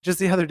 because just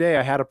the other day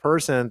I had a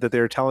person that they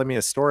were telling me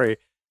a story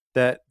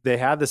that they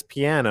had this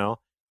piano,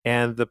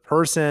 and the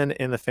person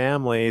in the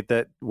family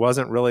that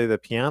wasn't really the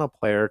piano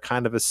player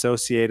kind of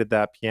associated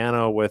that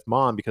piano with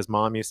mom because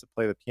mom used to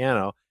play the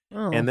piano.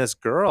 And this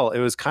girl, it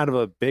was kind of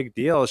a big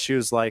deal. She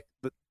was like,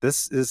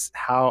 this is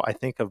how I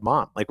think of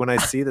mom. Like when I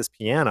see this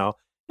piano,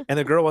 and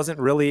the girl wasn't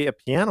really a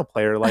piano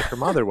player like her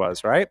mother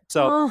was, right?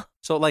 So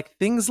like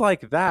things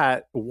like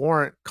that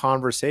warrant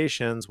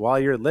conversations while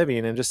you're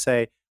living, and just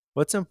say,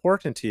 what's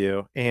important to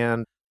you?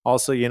 And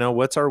also,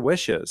 what's our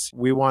wishes?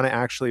 We want to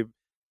actually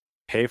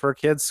pay for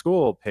kids'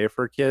 school, pay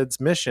for kids'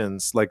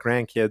 missions, like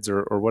grandkids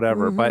or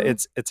whatever. But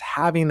it's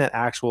having that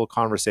actual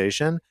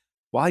conversation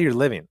while you're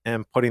living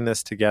and putting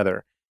this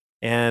together.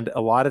 And a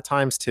lot of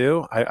times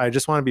too, I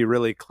just want to be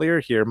really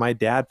clear here. My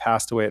dad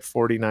passed away at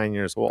 49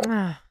 years old.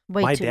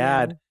 My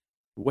dad,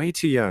 way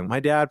too young. My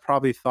dad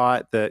probably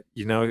thought that,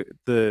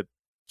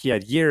 he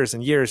had years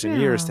and years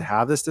and years to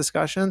have this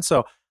discussion.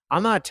 So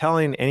I'm not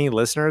telling any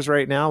listeners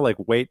right now, like,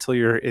 wait till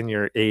you're in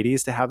your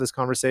 80s to have this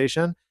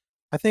conversation.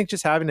 I think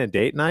just having a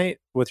date night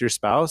with your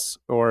spouse,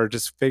 or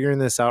just figuring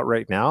this out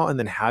right now and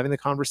then having the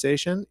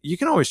conversation, you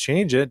can always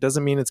change it.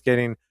 Doesn't mean it's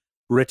getting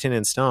written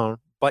in stone,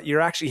 but you're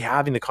actually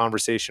having the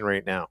conversation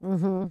right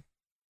now.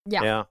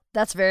 Yeah,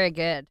 that's very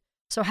good.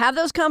 So have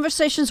those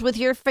conversations with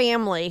your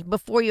family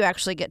before you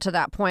actually get to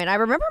that point. I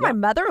remember my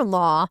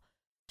mother-in-law,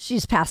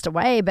 she's passed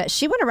away, but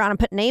she went around and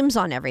put names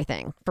on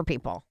everything for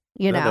people,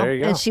 there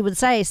you go. And she would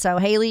say, so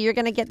Haley, you're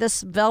going to get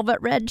this velvet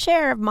red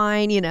chair of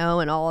mine,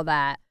 and all of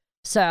that.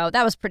 So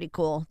that was pretty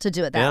cool to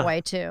do it that way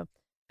too.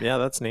 Yeah,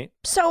 that's neat.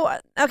 So,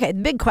 okay,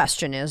 the big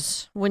question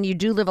is, when you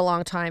do live a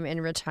long time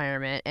in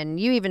retirement, and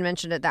you even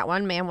mentioned it, that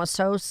one man was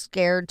so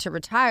scared to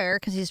retire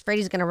because he's afraid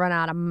he's going to run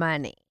out of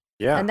money.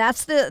 Yeah. And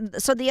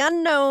so the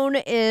unknown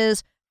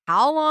is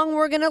how long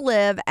we're going to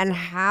live, and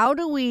how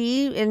do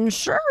we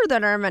ensure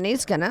that our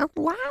money's going to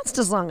last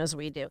as long as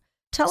we do?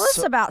 Tell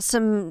us about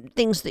some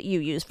things that you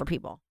use for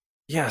people.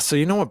 Yeah.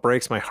 So, what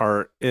breaks my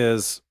heart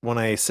is when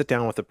I sit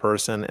down with a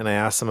person and I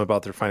ask them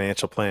about their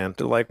financial plan.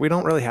 They're like, we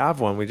don't really have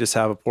one. We just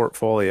have a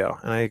portfolio.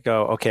 And I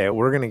go, okay,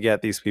 we're going to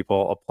get these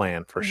people a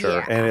plan for sure.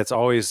 Yeah. And it's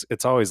always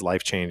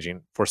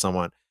life-changing for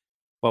someone.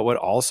 But what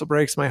also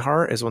breaks my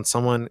heart is when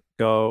someone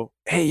go,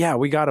 hey, yeah,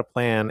 we got a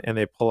plan. And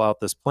they pull out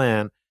this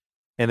plan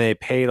and they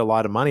paid a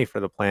lot of money for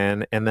the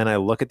plan. And then I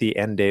look at the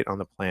end date on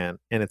the plan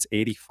and it's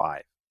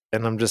 85.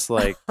 And I'm just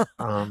like,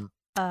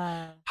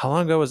 how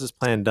long ago was this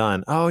plan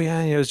done? Oh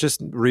yeah, it was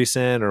just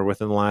recent or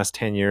within the last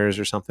 10 years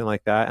or something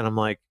like that. And I'm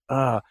like,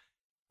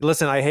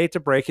 listen, I hate to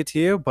break it to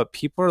you, but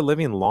people are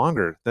living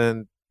longer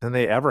than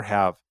they ever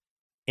have.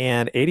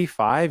 And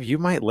 85, you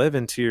might live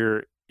into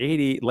your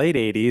late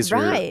 80s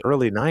or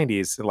early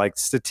 90s. Like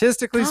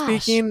statistically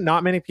speaking,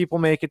 not many people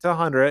make it to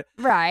 100.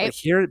 Right.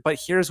 But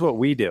here's what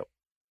we do.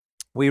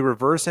 We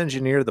reverse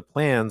engineer the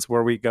plans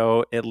where we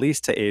go at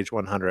least to age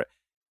 100.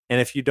 And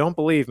if you don't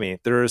believe me,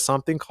 there is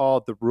something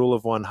called the rule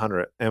of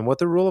 100. And what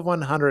the rule of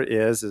 100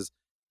 is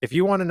if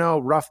you want to know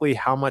roughly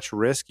how much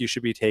risk you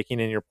should be taking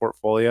in your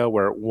portfolio,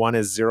 where 1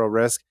 is zero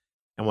risk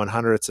and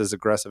 100 it's as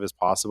aggressive as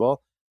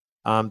possible,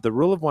 the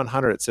rule of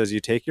 100 says you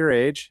take your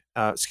age,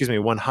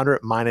 100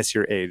 minus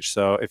your age.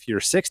 So if you're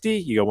 60,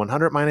 you go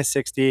 100 minus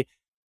 60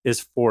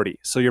 is 40.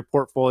 So your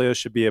portfolio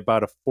should be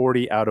about a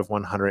 40 out of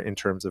 100 in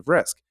terms of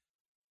risk.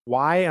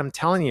 Why I'm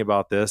telling you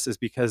about this is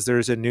because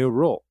there's a new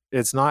rule.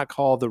 It's not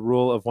called the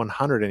rule of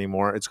 100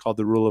 anymore. It's called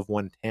the rule of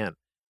 110.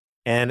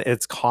 And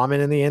it's common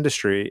in the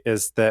industry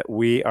is that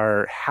we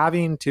are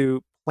having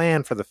to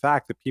plan for the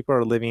fact that people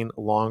are living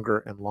longer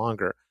and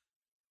longer.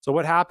 So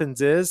what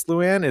happens is,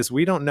 Luann, is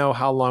we don't know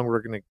how long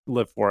we're going to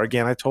live for.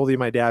 Again, I told you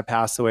my dad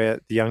passed away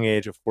at the young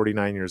age of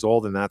 49 years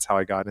old, and that's how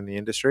I got in the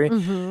industry.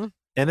 Mm-hmm.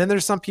 And then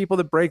there's some people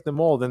that break the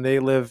mold and they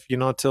live,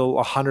 till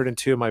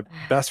 102. My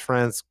best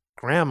friend's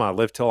grandma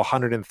lived till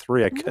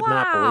 103. I could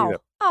not believe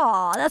it.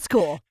 Oh, that's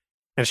cool.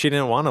 And she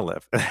didn't want to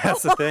live.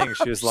 That's the thing.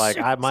 She was like,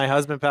 my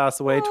husband passed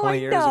away 20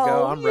 years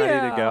ago. I'm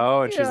ready to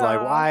go. And she's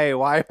like,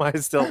 why am I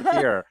still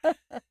here?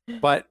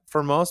 But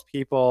for most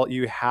people,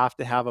 you have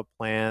to have a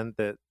plan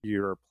that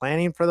you're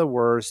planning for the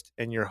worst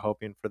and you're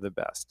hoping for the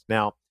best.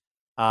 Now,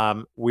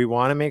 we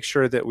want to make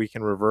sure that we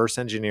can reverse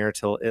engineer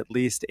till at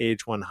least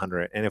age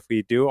 100. And if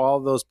we do all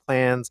those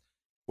plans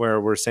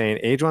where we're saying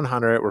age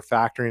 100, we're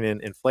factoring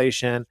in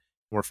inflation,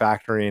 we're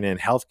factoring in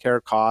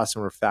healthcare costs,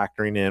 and we're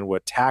factoring in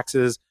what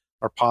taxes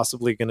are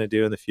possibly going to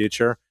do in the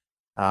future.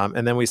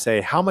 And then we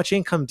say, how much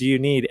income do you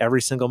need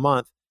every single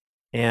month?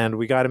 And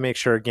we got to make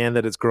sure, again,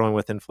 that it's growing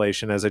with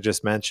inflation, as I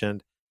just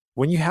mentioned.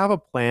 When you have a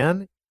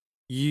plan,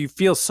 you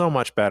feel so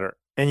much better.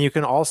 And you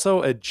can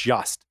also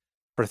adjust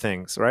for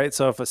things, right?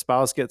 So if a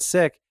spouse gets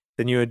sick,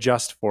 then you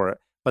adjust for it.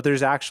 But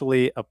there's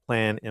actually a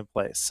plan in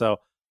place. So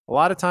a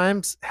lot of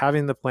times,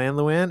 having the plan,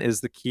 Luann,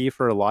 is the key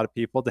for a lot of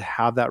people to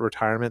have that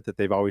retirement that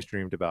they've always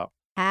dreamed about.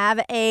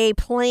 Have a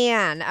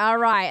plan. All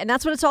right. And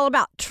that's what it's all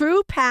about.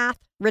 True Path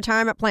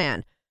Retirement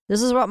Plan.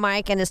 This is what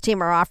Mike and his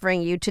team are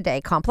offering you today,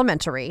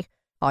 complimentary.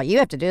 All you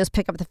have to do is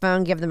pick up the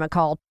phone, give them a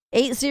call,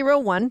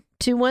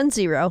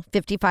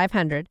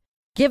 801-210-5500.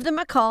 Give them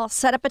a call,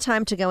 set up a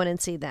time to go in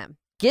and see them.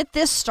 Get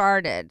this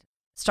started.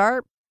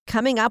 Start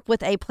coming up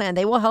with a plan.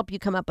 They will help you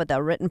come up with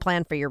a written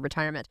plan for your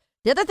retirement.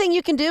 The other thing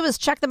you can do is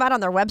check them out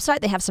on their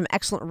website. They have some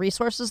excellent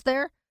resources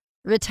there.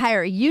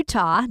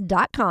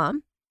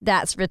 RetireUtah.com.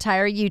 That's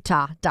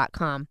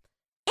RetireUtah.com.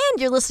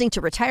 And you're listening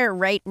to Retire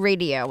Right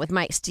Radio with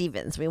Mike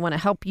Stevens. We want to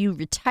help you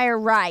retire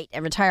right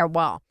and retire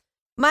well.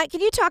 Mike,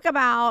 can you talk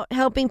about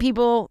helping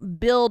people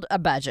build a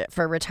budget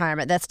for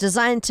retirement that's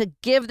designed to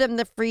give them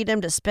the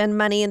freedom to spend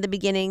money in the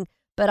beginning,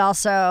 but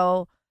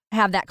also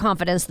have that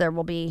confidence there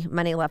will be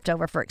money left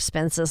over for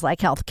expenses like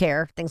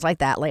healthcare, things like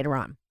that later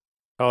on?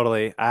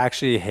 Totally. I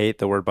actually hate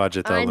the word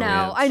budget, though. I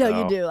know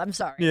Luann, you do. I'm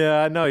sorry.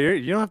 Yeah, no,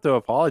 you don't have to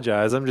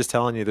apologize. I'm just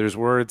telling you, there's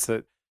words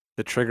that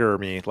trigger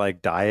me, like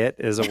diet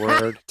is a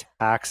word,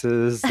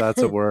 taxes,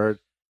 that's a word,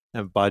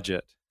 and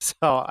budget. So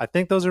I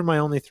think those are my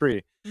only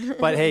three.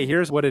 But hey,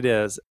 here's what it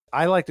is.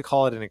 I like to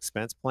call it an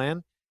expense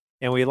plan,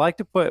 and we like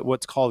to put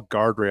what's called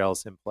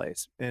guardrails in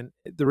place. And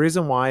the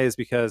reason why is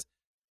because,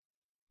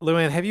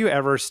 Luann, have you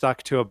ever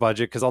stuck to a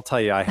budget? Because I'll tell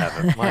you, I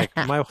haven't. Like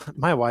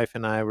my wife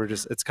and I were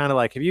just, it's kind of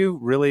like, have you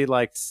really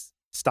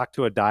stuck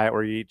to a diet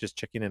where you eat just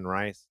chicken and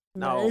rice?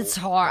 No, it's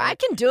hard. I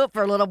can do it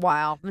for a little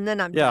while, and then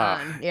I'm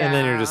done. Yeah. And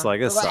then you're just like,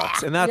 this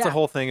sucks. And that's the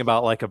whole thing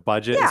about like a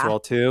budget as well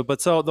too.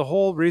 But so the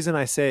whole reason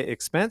I say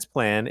expense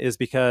plan is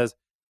because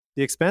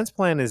the expense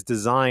plan is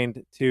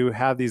designed to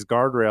have these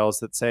guardrails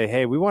that say,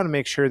 hey, we want to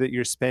make sure that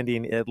you're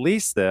spending at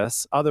least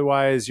this.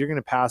 Otherwise, you're going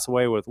to pass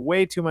away with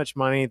way too much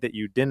money that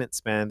you didn't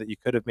spend, that you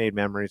could have made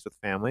memories with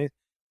family.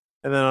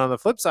 And then on the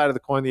flip side of the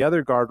coin, the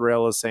other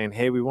guardrail is saying,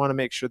 hey, we want to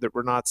make sure that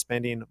we're not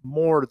spending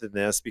more than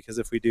this, because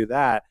if we do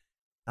that,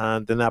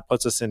 then that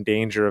puts us in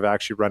danger of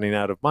actually running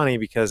out of money,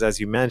 because as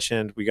you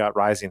mentioned, we got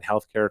rising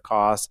healthcare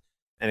costs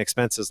and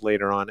expenses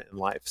later on in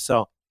life.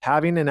 So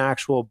having an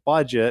actual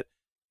budget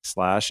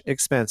 /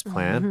 expense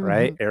plan,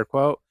 right? Air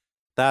quote,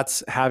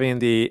 that's having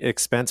the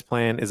expense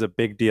plan is a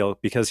big deal,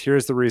 because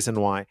here's the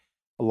reason why.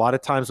 A lot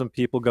of times when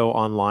people go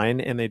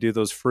online and they do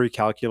those free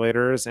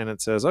calculators and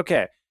it says,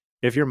 okay,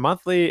 if your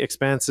monthly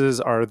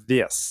expenses are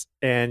this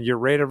and your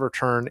rate of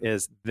return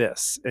is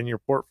this and your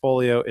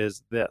portfolio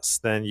is this,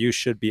 then you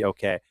should be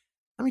okay.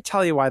 Let me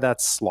tell you why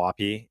that's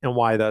sloppy and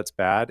why that's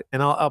bad.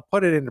 And I'll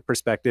put it into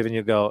perspective and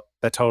you go,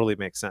 that totally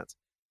makes sense.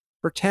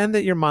 Pretend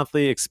that your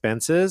monthly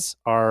expenses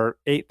are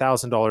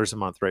 $8,000 a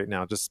month right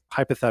now, just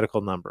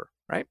hypothetical number,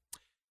 right?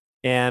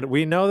 And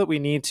we know that we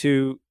need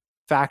to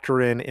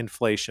factor in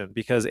inflation,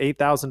 because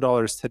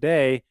 $8,000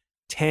 today,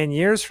 10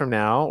 years from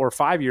now or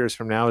 5 years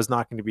from now is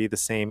not going to be the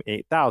same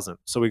 8,000.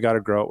 So we got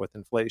to grow it with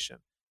inflation.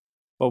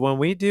 But when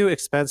we do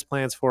expense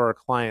plans for our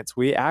clients,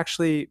 we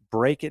actually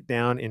break it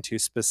down into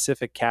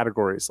specific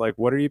categories. Like,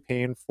 what are you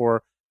paying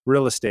for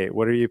real estate?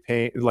 What are you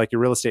paying, like your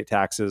real estate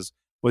taxes?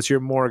 What's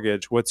your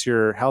mortgage? What's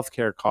your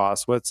healthcare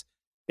costs? What's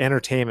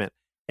entertainment?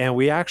 And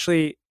we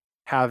actually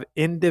have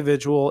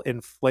individual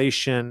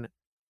inflation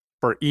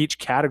for each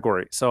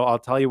category. So I'll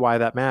tell you why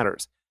that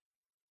matters.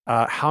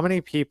 How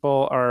many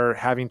people are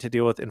having to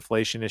deal with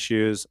inflation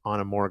issues on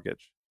a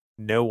mortgage?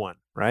 No one,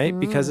 right?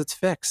 Because it's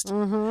fixed.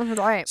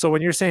 Right. So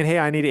when you're saying, hey,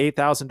 I need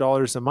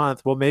 $8,000 a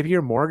month, well, maybe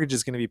your mortgage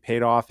is going to be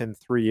paid off in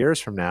 3 years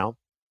from now,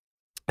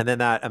 and then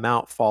that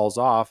amount falls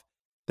off.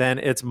 Then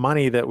it's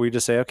money that we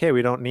just say, okay,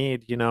 we don't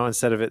need,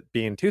 instead of it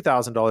being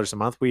 $2,000 a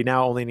month, we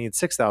now only need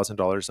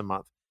 $6,000 a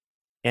month.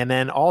 And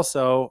then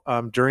also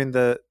during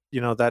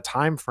that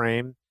time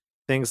frame,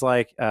 things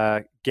like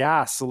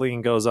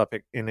gasoline goes up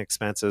in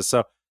expenses.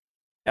 So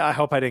I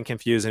hope I didn't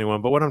confuse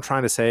anyone, but what I'm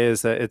trying to say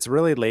is that it's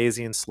really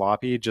lazy and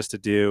sloppy just to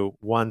do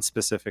one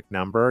specific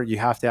number. You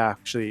have to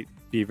actually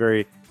be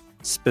very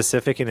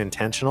specific and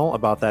intentional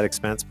about that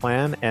expense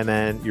plan and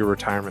then your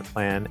retirement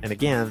plan. And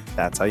again,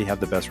 that's how you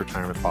have the best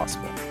retirement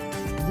possible.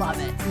 Love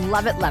it.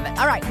 Love it. Love it.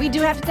 All right. We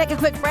do have to take a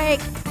quick break.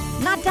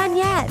 Not done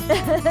yet.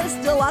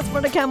 Still lots more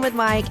to come with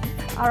Mike.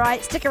 All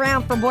right. Stick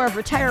around for more of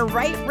Retire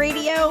Right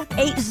Radio,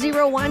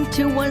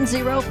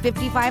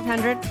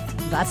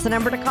 801-210-5500. That's the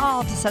number to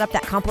call to set up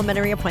that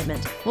complimentary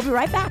appointment. We'll be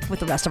right back with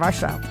the rest of our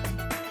show.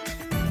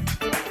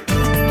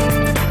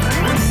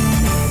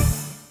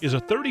 Is a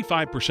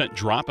 35%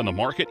 drop in the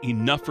market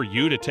enough for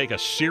you to take a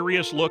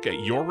serious look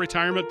at your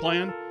retirement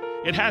plan?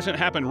 It hasn't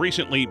happened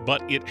recently,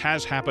 but it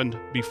has happened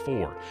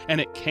before,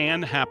 and it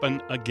can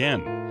happen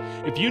again.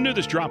 If you knew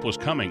this drop was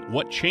coming,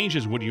 what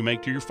changes would you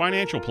make to your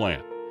financial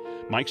plan?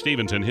 Mike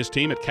Stevens and his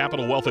team at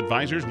Capital Wealth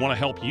Advisors want to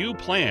help you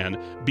plan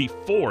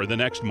before the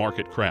next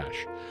market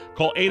crash.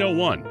 Call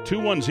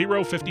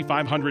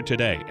 801-210-5500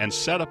 today and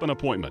set up an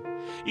appointment.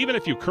 Even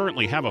if you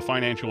currently have a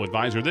financial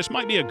advisor, this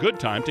might be a good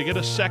time to get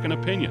a second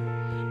opinion.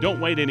 Don't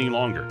wait any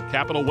longer.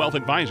 Capital Wealth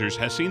Advisors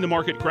has seen the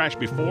market crash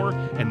before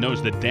and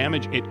knows the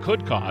damage it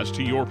could cause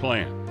to your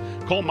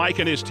plan. Call Mike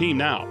and his team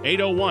now,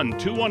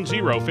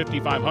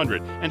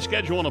 801-210-5500, and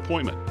schedule an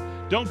appointment.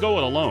 Don't go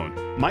it alone.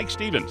 Mike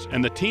Stevens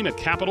and the team at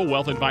Capital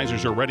Wealth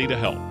Advisors are ready to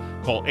help.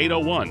 Call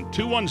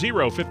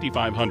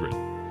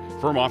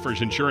 801-210-5500. Firm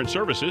offers insurance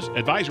services.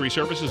 Advisory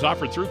services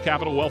offered through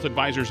Capital Wealth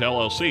Advisors,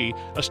 LLC,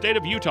 a state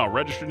of Utah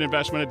registered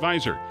investment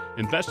advisor.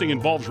 Investing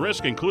involves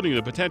risk, including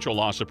the potential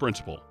loss of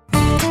principal.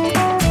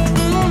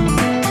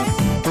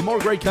 For more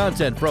great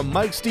content from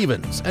Mike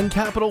Stevens and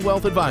Capital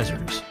Wealth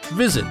Advisors,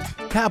 visit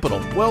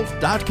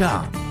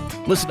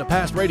CapitalWealth.com. Listen to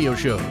past radio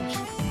shows,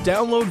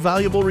 download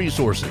valuable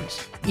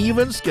resources,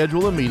 even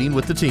schedule a meeting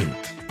with the team.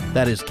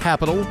 That is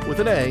Capital with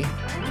an A,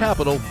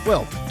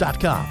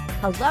 CapitalWealth.com.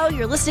 Hello,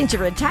 you're listening to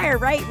Retire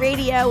Right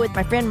Radio with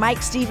my friend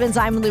Mike Stevens.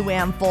 I'm Lou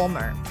Ann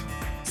Fulmer.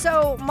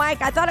 So,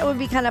 Mike, I thought it would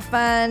be kind of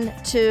fun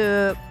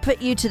to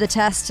put you to the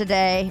test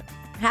today,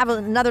 have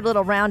another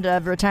little round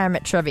of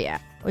retirement trivia.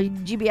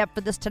 Would you be up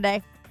for this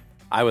today?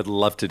 I would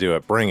love to do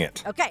it. Bring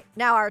it. Okay.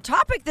 Now, our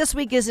topic this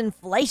week is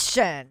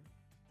inflation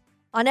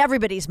on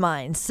everybody's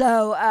mind.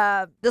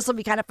 So this will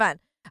be kind of fun.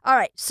 All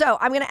right. So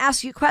I'm going to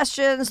ask you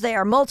questions. They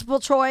are multiple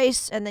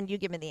choice, and then you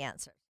give me the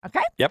answer.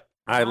 Okay? Yep.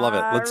 I love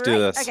it. Let's do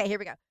this. Okay, here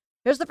we go.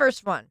 Here's the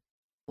first one.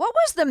 What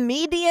was the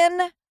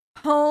median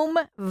home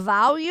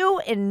value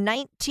in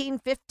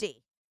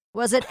 1950?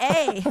 Was it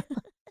A? This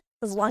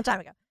was a long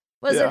time ago.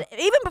 Was it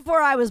even before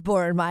I was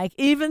born, Mike?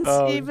 Even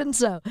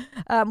so.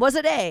 Was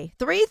it A,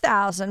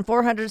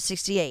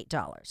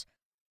 $3,468,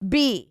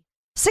 B,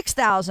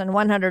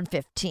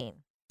 $6,115,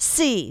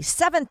 C,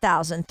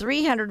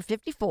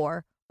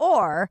 $7,354,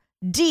 or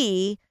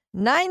D,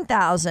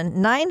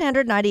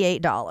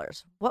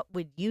 $9,998? What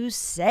would you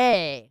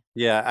say?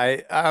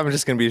 Yeah, I'm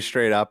just going to be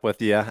straight up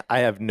with you. I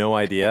have no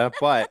idea.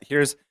 But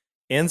here's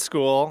in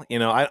school,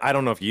 I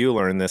don't know if you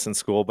learned this in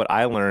school, but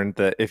I learned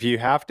that if you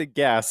have to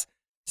guess,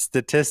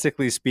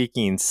 statistically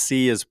speaking,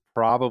 C is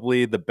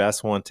probably the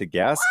best one to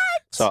guess.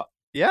 What? So,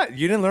 yeah,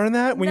 you didn't learn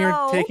that when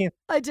you're taking.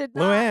 I did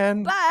not.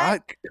 Luann,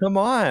 come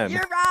on.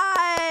 You're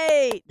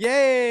right.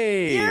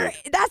 Yay.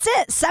 That's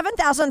it.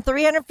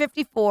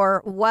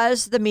 7,354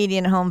 was the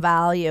median home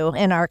value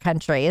in our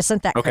country.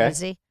 Isn't that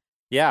crazy?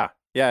 Yeah,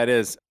 it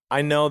is.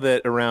 I know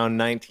that around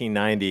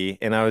 1990,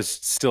 and I was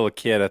still a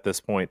kid at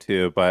this point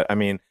too, but I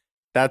mean,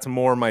 that's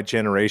more my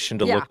generation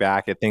to look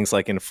back at things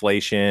like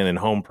inflation and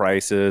home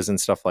prices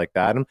and stuff like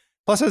that. And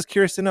plus, I was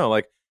curious to know,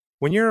 like,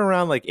 when you're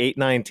around like 8,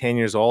 9, 10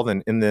 years old,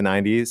 and in the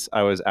 90s,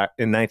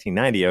 in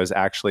 1990, I was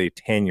actually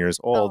 10 years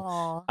old.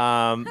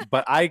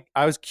 But I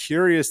was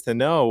curious to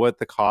know what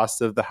the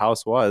cost of the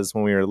house was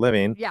when we were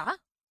living. Yeah.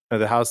 Or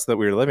the house that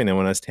we were living in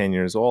when I was 10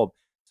 years old.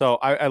 So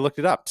I looked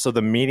it up. So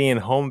the median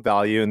home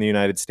value in the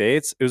United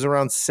States, it was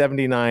around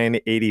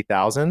 $79,000,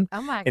 $80,000.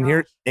 Oh my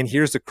gosh. And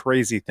here's the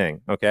crazy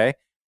thing, okay?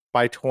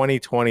 By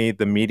 2020,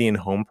 the median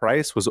home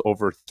price was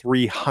over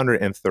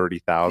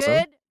 $330,000.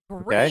 Good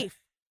grief. Okay?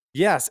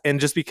 Yes, and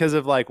just because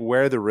of like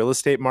where the real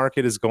estate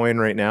market is going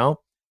right now,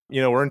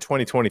 we're in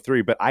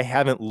 2023, but I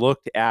haven't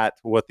looked at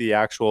what the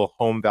actual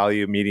home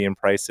value median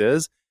price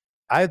is.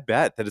 I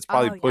bet that it's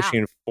probably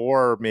pushing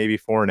 4, maybe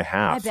 4.5.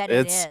 I bet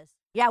it is.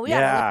 Yeah, we got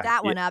to look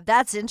that one up.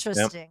 That's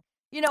interesting.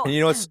 Yep. And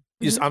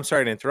I'm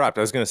sorry to interrupt.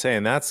 I was going to say,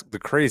 and that's the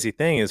crazy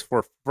thing is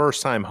for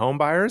first-time home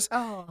buyers,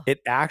 Oh.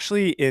 it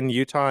actually in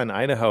Utah and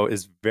Idaho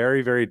is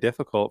very, very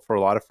difficult for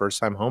a lot of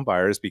first-time home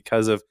buyers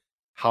because of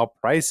how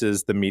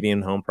the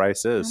median home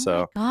price is.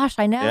 Oh my gosh,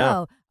 I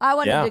know. I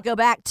wanted to go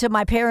back to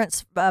my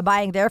parents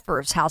buying their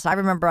first house. I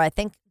remember, I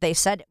think they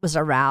said it was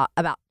around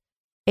about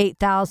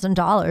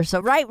 $8,000. So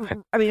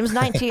it was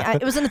 19.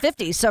 It was in the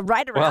 50s. So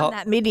right around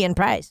that median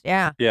price.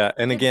 Yeah. Yeah,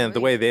 and again,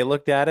 the way they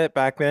looked at it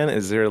back then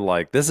is they're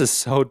like, this is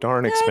so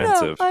darn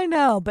expensive. I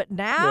know. But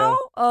now,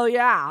 oh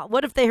yeah,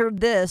 what if they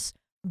heard this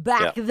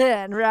back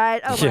then,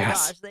 right? Oh my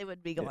gosh, they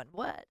would be going,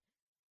 what?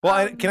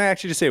 Well, can I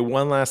actually just say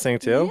one last thing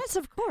too? Yes,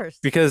 of course.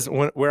 Because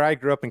where I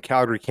grew up in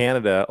Calgary,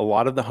 Canada, a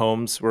lot of the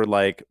homes were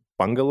like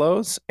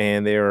bungalows,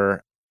 and they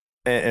were,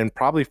 and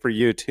probably for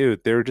you too,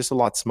 they were just a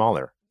lot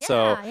smaller.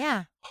 So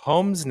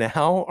homes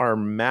now are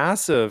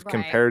massive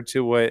compared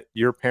to what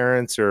your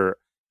parents or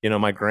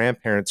my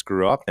grandparents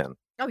grew up in.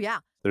 Oh yeah.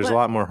 There's a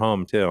lot more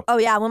home too. Oh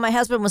yeah. When my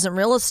husband was in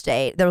real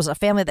estate, there was a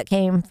family that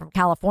came from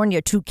California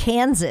to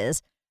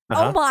Kansas.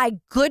 Oh my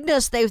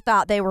goodness, they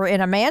thought they were in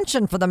a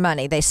mansion for the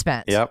money they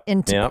spent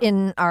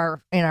in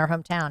our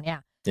hometown. Yeah.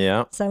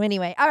 Yeah. So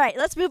anyway, all right,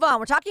 let's move on.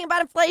 We're talking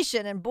about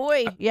inflation, and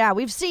boy,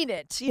 we've seen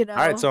it, All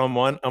right, so I'm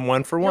one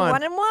for You're one.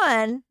 1 and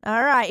 1.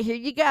 All right, here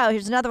you go.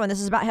 Here's another one.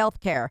 This is about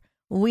healthcare.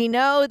 We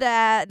know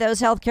that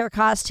those healthcare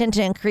costs tend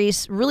to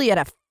increase really at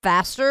a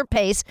faster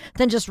pace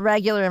than just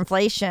regular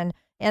inflation,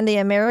 and the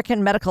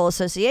American Medical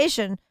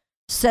Association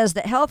says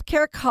that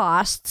healthcare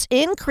costs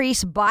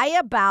increase by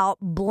about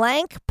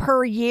blank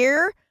per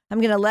year. I'm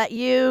going to let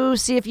you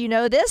see if you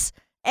know this.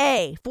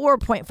 A,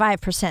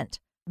 4.5%.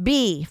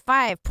 B,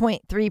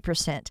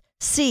 5.3%.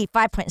 C,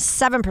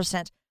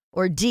 5.7%.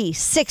 Or D,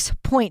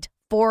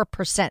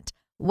 6.4%.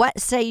 What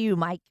say you,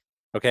 Mike?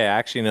 Okay, I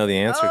actually know the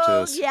answer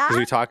to this because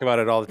we talk about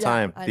it all the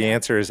time. The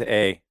answer is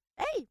A.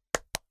 A.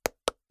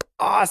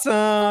 Awesome.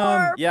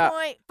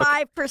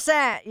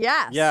 4.5%.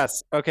 Yes.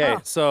 Yes. Okay.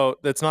 So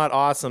it's not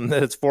awesome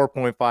that it's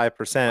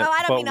 4.5%. Well,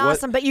 I don't mean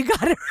awesome, but you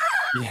got it.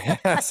 Yes.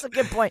 That's a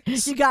good point.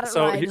 You got it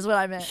right, is what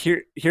I meant.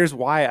 Here's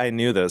why I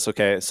knew this.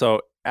 Okay.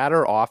 So at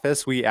our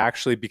office, we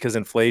actually, because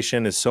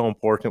inflation is so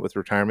important with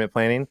retirement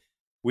planning,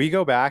 we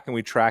go back and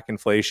we track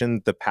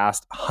inflation the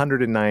past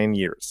 109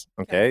 years.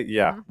 Okay.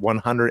 Yeah.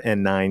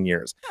 109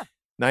 years.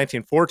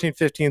 1914,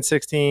 15,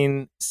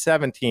 16,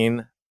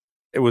 17.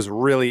 It was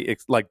really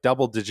like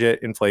double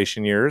digit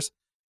inflation years.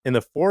 In the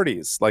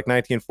 40s, like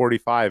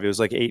 1945, it was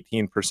like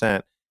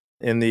 18%.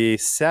 In the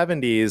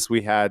 70s,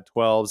 we had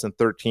 12s and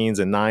 13s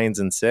and 9s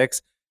and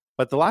 6.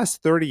 But the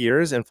last 30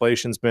 years,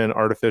 inflation's been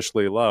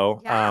artificially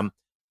low.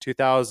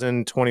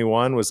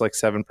 2021 was like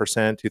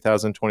 7%.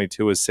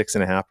 2022 was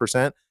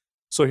 6.5%.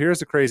 So here's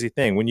the crazy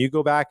thing. When you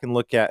go back and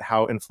look at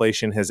how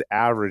inflation has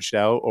averaged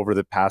out over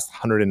the past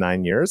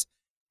 109 years,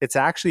 it's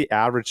actually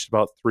averaged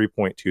about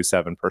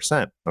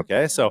 3.27%.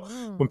 Okay. So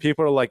when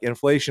people are like,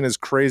 inflation is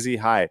crazy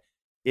high,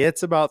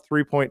 it's about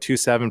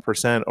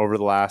 3.27% over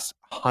the last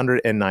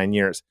 109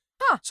 years.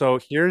 So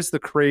here's the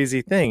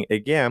crazy thing.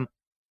 Again,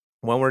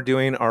 when we're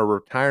doing our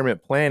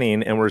retirement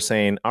planning and we're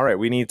saying, all right,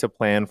 we need to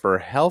plan for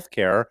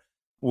healthcare,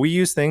 we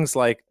use things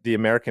like the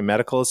American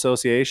Medical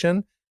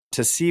Association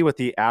to see what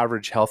the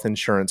average health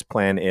insurance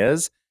plan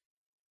is.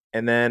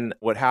 And then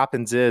what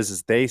happens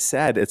is they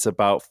said it's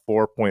about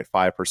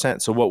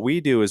 4.5%. So what we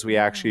do is we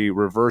actually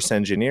reverse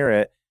engineer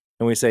it.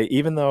 And we say,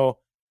 even though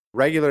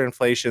regular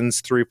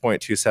inflation's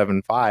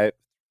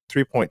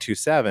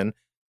 3.27,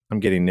 I'm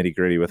getting nitty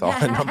gritty with all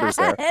the numbers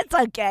there. It's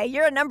okay.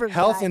 You're a numbers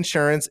Health guy.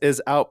 insurance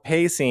is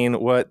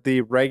outpacing what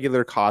the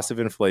regular cost of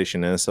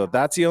inflation is. So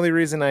that's the only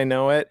reason I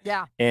know it.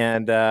 Yeah.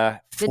 And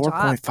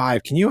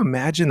 4.5. Can you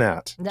imagine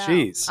that? No,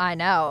 Jeez. I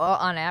know.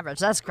 On average.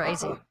 That's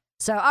crazy.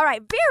 So, all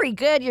right. Very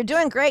good. You're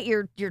doing great.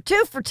 You're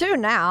 2 for 2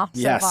 now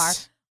so far.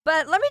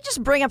 But let me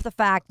just bring up the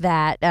fact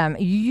that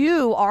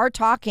you are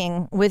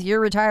talking with your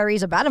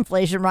retirees about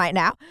inflation right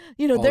now.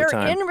 They're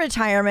in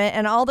retirement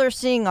and all they're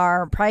seeing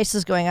are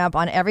prices going up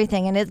on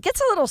everything. And it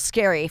gets a little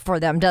scary for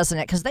them, doesn't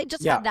it? Because they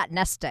just had that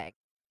nest egg.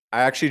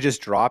 I actually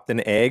just dropped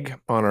an egg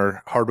on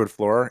our hardwood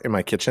floor in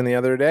my kitchen the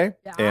other day.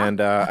 And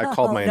I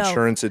called my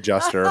insurance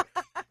adjuster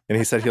and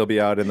he said he'll be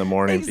out in the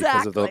morning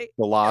because of the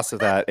loss of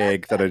that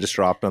egg that I just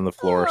dropped on the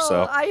floor.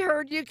 So I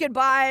heard you could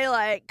buy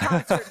like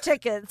concert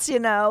tickets,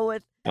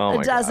 with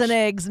a dozen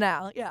eggs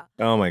now. Yeah.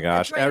 Oh my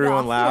gosh.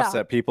 Everyone laughs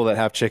at people that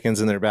have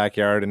chickens in their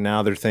backyard. And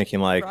now they're thinking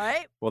like,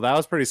 well, that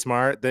was pretty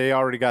smart. They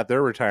already got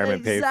their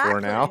retirement paid for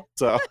now.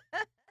 So.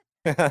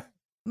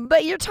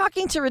 But you're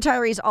talking to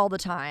retirees all the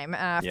time.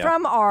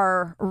 From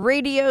our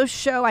radio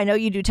show, I know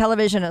you do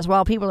television as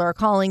well. People are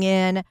calling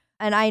in,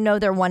 and I know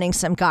they're wanting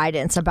some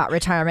guidance about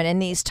retirement in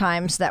these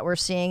times that we're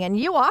seeing. And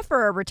you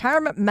offer a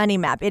retirement money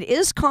map. It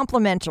is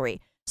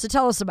complimentary. So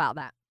tell us about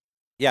that.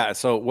 Yeah.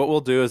 So what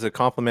we'll do is a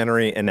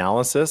complimentary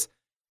analysis.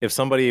 If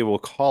somebody will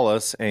call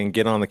us and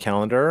get on the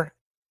calendar,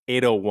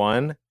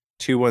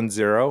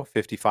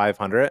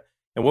 801-210-5500.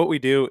 And what we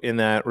do in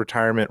that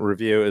retirement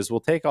review is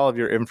we'll take all of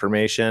your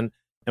information.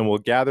 and we'll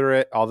gather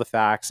it, all the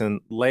facts, and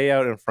lay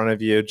out in front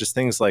of you just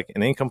things like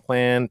an income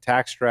plan,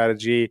 tax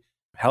strategy,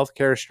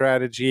 healthcare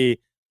strategy,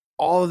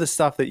 all of the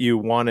stuff that you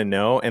want to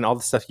know and all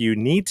the stuff you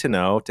need to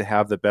know to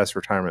have the best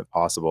retirement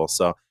possible.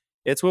 So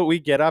it's what we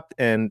get up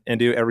and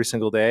do every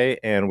single day,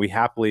 and we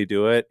happily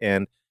do it.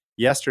 And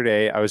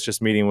yesterday, I was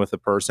just meeting with a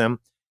person,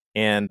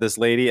 and this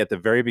lady at the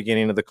very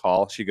beginning of the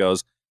call, she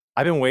goes,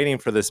 I've been waiting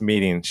for this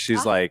meeting.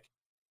 She's like,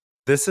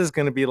 this is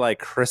going to be like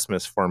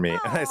Christmas for me.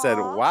 And I said,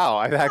 wow,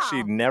 I've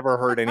actually never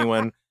heard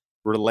anyone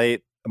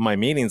relate my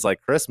meetings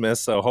like Christmas.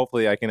 So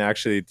hopefully I can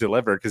actually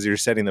deliver because you're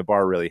setting the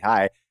bar really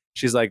high.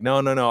 She's like, no.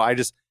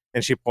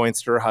 And she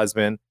points to her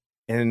husband,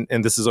 and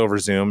this is over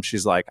Zoom.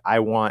 She's like, I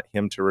want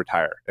him to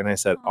retire. And I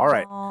said, all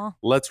right,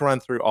 let's run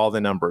through all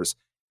the numbers.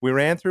 We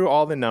ran through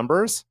all the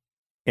numbers,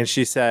 and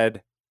she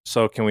said,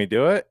 so can we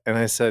do it? And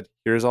I said,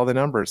 here's all the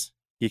numbers.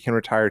 He can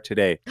retire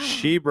today.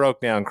 She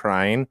broke down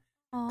crying.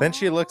 Then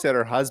she looks at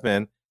her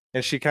husband,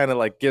 and she kind of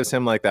like gives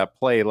him like that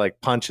play,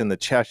 like punch in the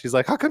chest. She's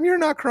like, how come you're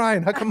not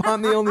crying? How come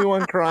I'm the only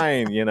one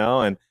crying?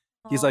 And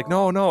he's like,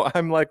 no,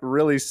 I'm like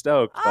really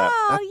stoked. But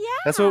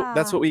that's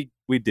what we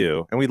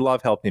do. And we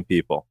love helping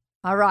people.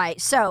 All right.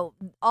 So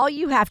all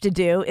you have to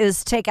do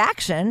is take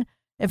action.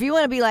 If you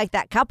want to be like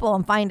that couple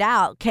and find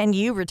out, can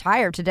you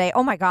retire today?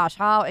 Oh my gosh,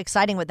 how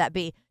exciting would that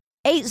be?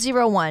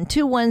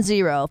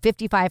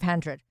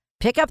 801-210-5500.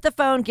 Pick up the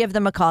phone, give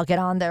them a call, get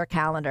on their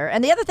calendar.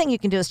 And the other thing you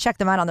can do is check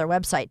them out on their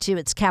website too.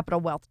 It's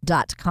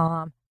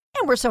capitalwealth.com.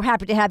 And we're so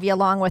happy to have you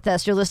along with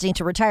us. You're listening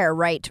to Retire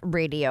Right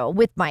Radio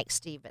with Mike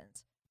Stevens.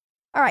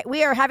 All right,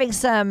 we are having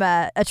some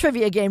a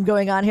trivia game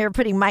going on here,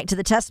 putting Mike to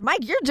the test.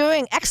 Mike, you're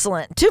doing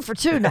excellent. 2 for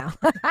 2 now.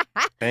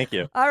 Thank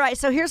you. All right,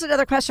 so here's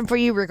another question for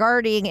you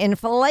regarding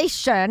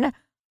inflation.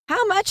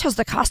 How much has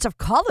the cost of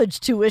college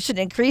tuition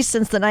increased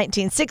since the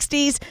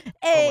 1960s?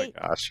 Oh my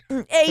gosh.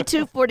 A,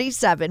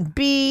 247.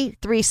 B,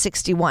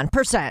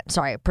 361%.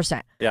 Sorry,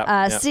 percent.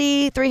 Yeah.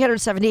 C,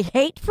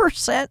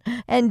 378%.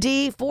 And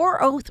D,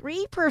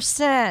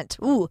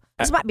 403%. Ooh,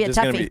 this might be a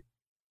toughie.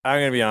 I'm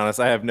going to be honest.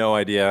 I have no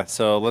idea.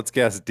 So let's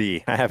guess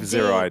D. I have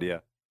zero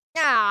idea.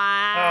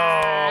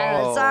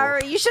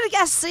 Sorry. You should have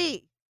guessed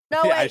C.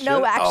 No, Yeah, wait,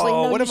 no, actually,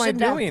 no. What you am I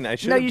shouldn't have. doing? I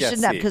should No, have you guessed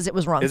shouldn't have C. because it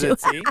was wrong Is too.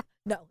 it C?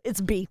 No, it's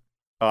B.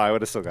 Oh, I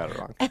would have still got it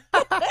wrong.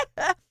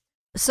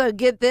 So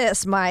get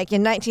this, Mike.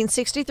 In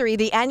 1963,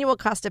 the annual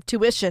cost of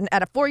tuition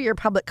at a 4-year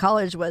public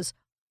college was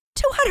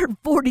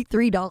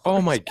 $243.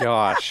 Oh my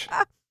gosh.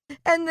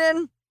 And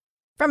then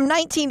from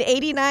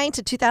 1989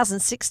 to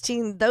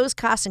 2016, those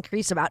costs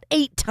increased about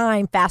 8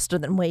 times faster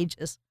than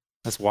wages.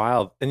 That's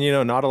wild. And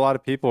not a lot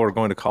of people were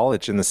going to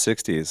college in the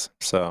 60s.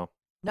 So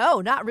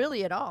No, not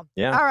really at all.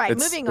 yeah. All right,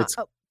 moving on.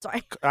 Oh,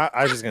 sorry.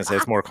 I was just going to say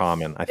it's more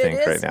common, I think, It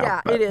is, right now.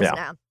 Yeah, But, it is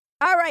now.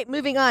 All right,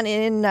 moving on.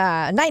 In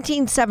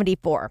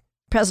 1974,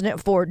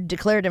 President Ford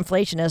declared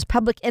inflation as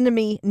public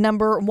enemy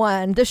number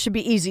 1. This should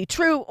be easy.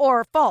 True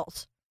or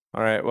false?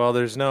 All right. Well,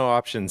 there's no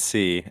option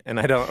C, and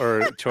I don't,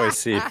 or choice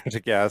C to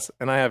guess,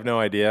 and I have no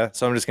idea.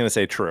 So I'm just going to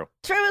say true.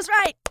 True is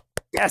right.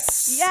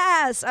 Yes.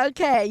 Yes.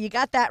 Okay, you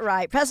got that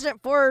right.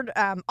 President Ford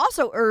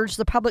also urged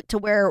the public to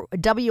wear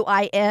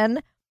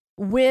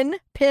WIN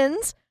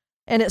pins,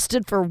 and it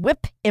stood for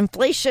Whip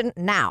Inflation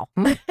Now.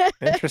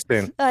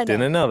 Interesting. I know.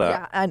 Didn't know that.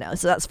 Yeah, I know.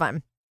 So that's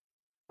fun.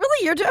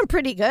 Really, you're doing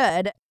pretty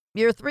good.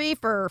 You're 3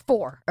 for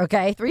 4.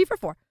 Okay, 3 for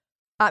 4.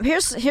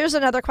 Here's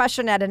another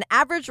question. At an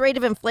average rate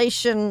of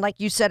inflation, like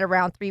you said,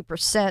 around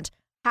 3%,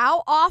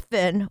 how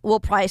often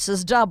will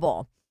prices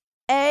double?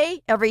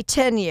 A, every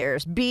 10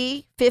 years.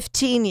 B,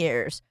 15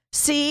 years.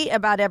 C,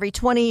 about every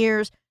 20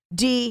 years.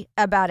 D,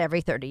 about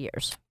every 30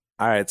 years.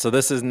 All right. So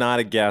this is not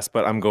a guess,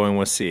 but I'm going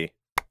with C.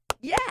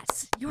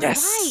 Yes, you're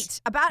Yes. right.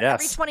 About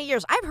every 20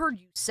 years. I've heard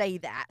you say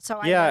that, so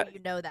I know you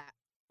know that.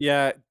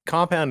 Yeah,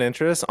 compound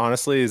interest,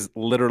 honestly, is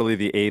literally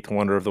the 8th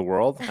wonder of the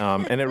world.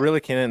 And it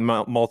really can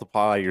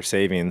multiply your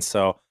savings.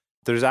 So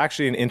there's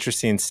actually an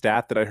interesting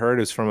stat that I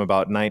heard is from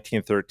about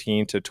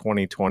 1913 to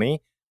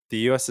 2020. The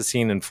U.S. has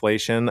seen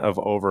inflation of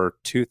over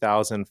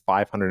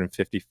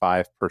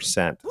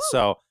 2,555%.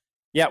 So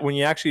yeah, when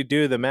you actually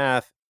do the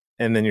math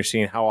and then you're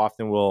seeing how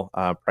often will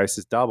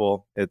prices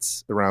double,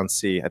 it's around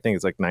C. I think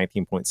it's like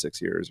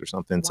 19.6 years or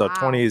something. Wow. So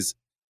 20s,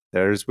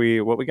 there's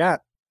what we got.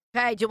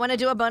 Okay, do you want to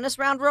do a bonus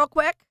round real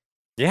quick?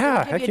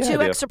 Yeah, I'll give you heck yeah,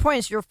 2 I do. extra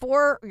points. You're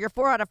 4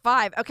 out of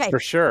 5. Okay. For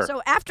sure.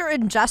 So after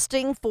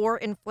adjusting for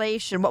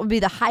inflation, what would be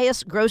the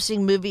highest grossing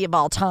movie of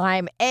all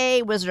time?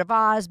 A, Wizard of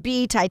Oz.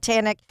 B,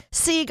 Titanic.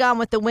 C, Gone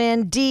with the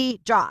Wind. D,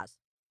 Jaws.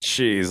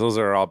 Jeez, those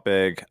are all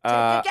big. Take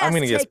a guess, I'm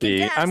going to guess take a B.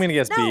 guess. I'm going to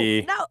guess No,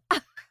 B. No,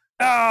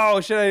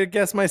 Oh, should I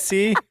guess my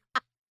C?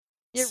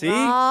 you're C?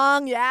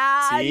 wrong.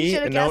 Yeah, you C?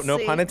 should have No, guessed no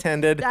C. pun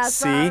intended. That's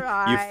C. all You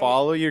right.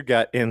 follow your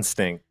gut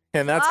instinct.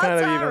 And that's kind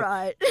of all even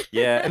right.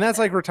 yeah, and that's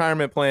like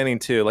retirement planning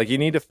too. Like you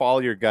need to follow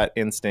your gut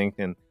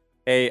instinct. And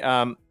hey,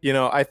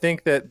 I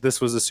think that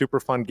this was a super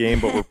fun game,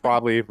 but we're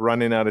probably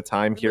running out of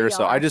time here. We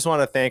So are. I just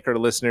want to thank our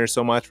listeners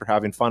so much for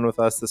having fun with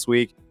us this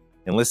week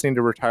and listening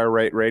to Retire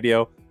Right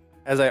Radio.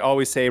 As I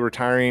always say,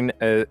 retiring,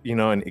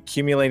 and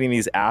accumulating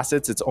these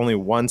assets, it's only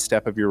one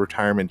step of your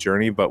retirement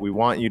journey, but we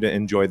want you to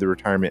enjoy the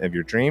retirement of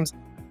your dreams.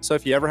 So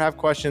if you ever have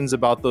questions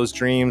about those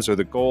dreams or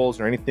the goals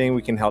or anything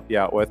we can help you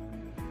out with,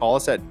 call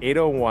us at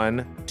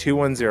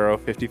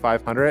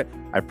 801-210-5500.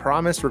 I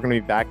promise we're going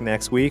to be back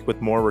next week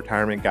with more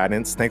retirement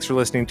guidance. Thanks for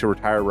listening to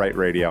Retire Right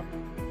Radio.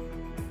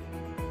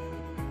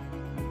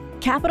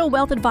 Capital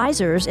Wealth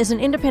Advisors is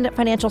an independent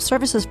financial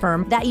services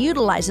firm that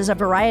utilizes a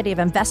variety of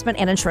investment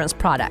and insurance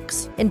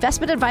products.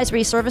 Investment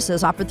advisory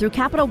services offered through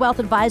Capital Wealth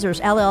Advisors,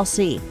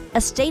 LLC,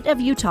 a state of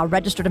Utah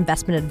registered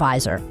investment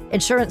advisor.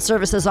 Insurance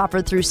services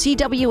offered through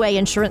CWA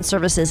Insurance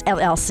Services,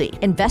 LLC.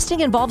 Investing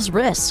involves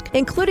risk,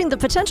 including the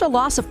potential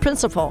loss of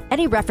principal.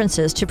 Any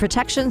references to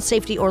protection,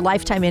 safety, or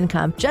lifetime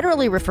income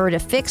generally refer to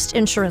fixed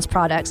insurance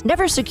products,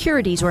 never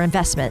securities or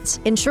investments.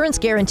 Insurance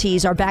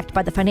guarantees are backed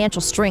by the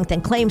financial strength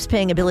and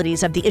claims-paying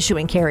abilities of the issuing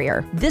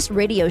carrier. This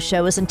radio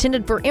show is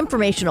intended for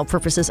informational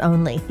purposes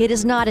only. It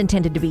is not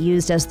intended to be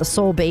used as the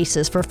sole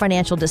basis for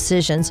financial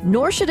decisions,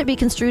 nor should it be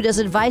construed as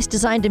advice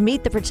designed to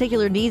meet the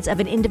particular needs of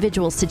an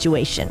individual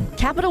situation.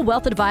 Capital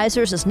Wealth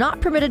Advisors is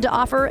not permitted to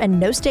offer, and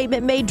no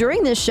statement made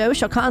during this show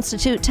shall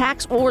constitute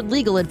tax or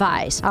legal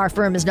advice. Our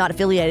firm is not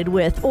affiliated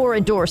with or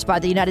endorsed by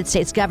the United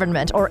States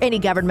government or any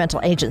governmental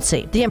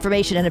agency. The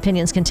information and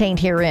opinions contained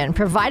herein,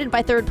 provided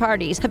by third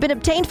parties, have been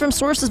obtained from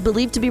sources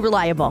believed to be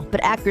reliable,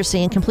 but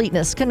accuracy and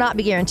completeness cannot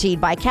be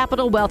guaranteed by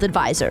Capital Wealth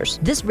Advisors.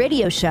 This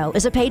radio show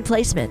is a paid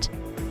placement.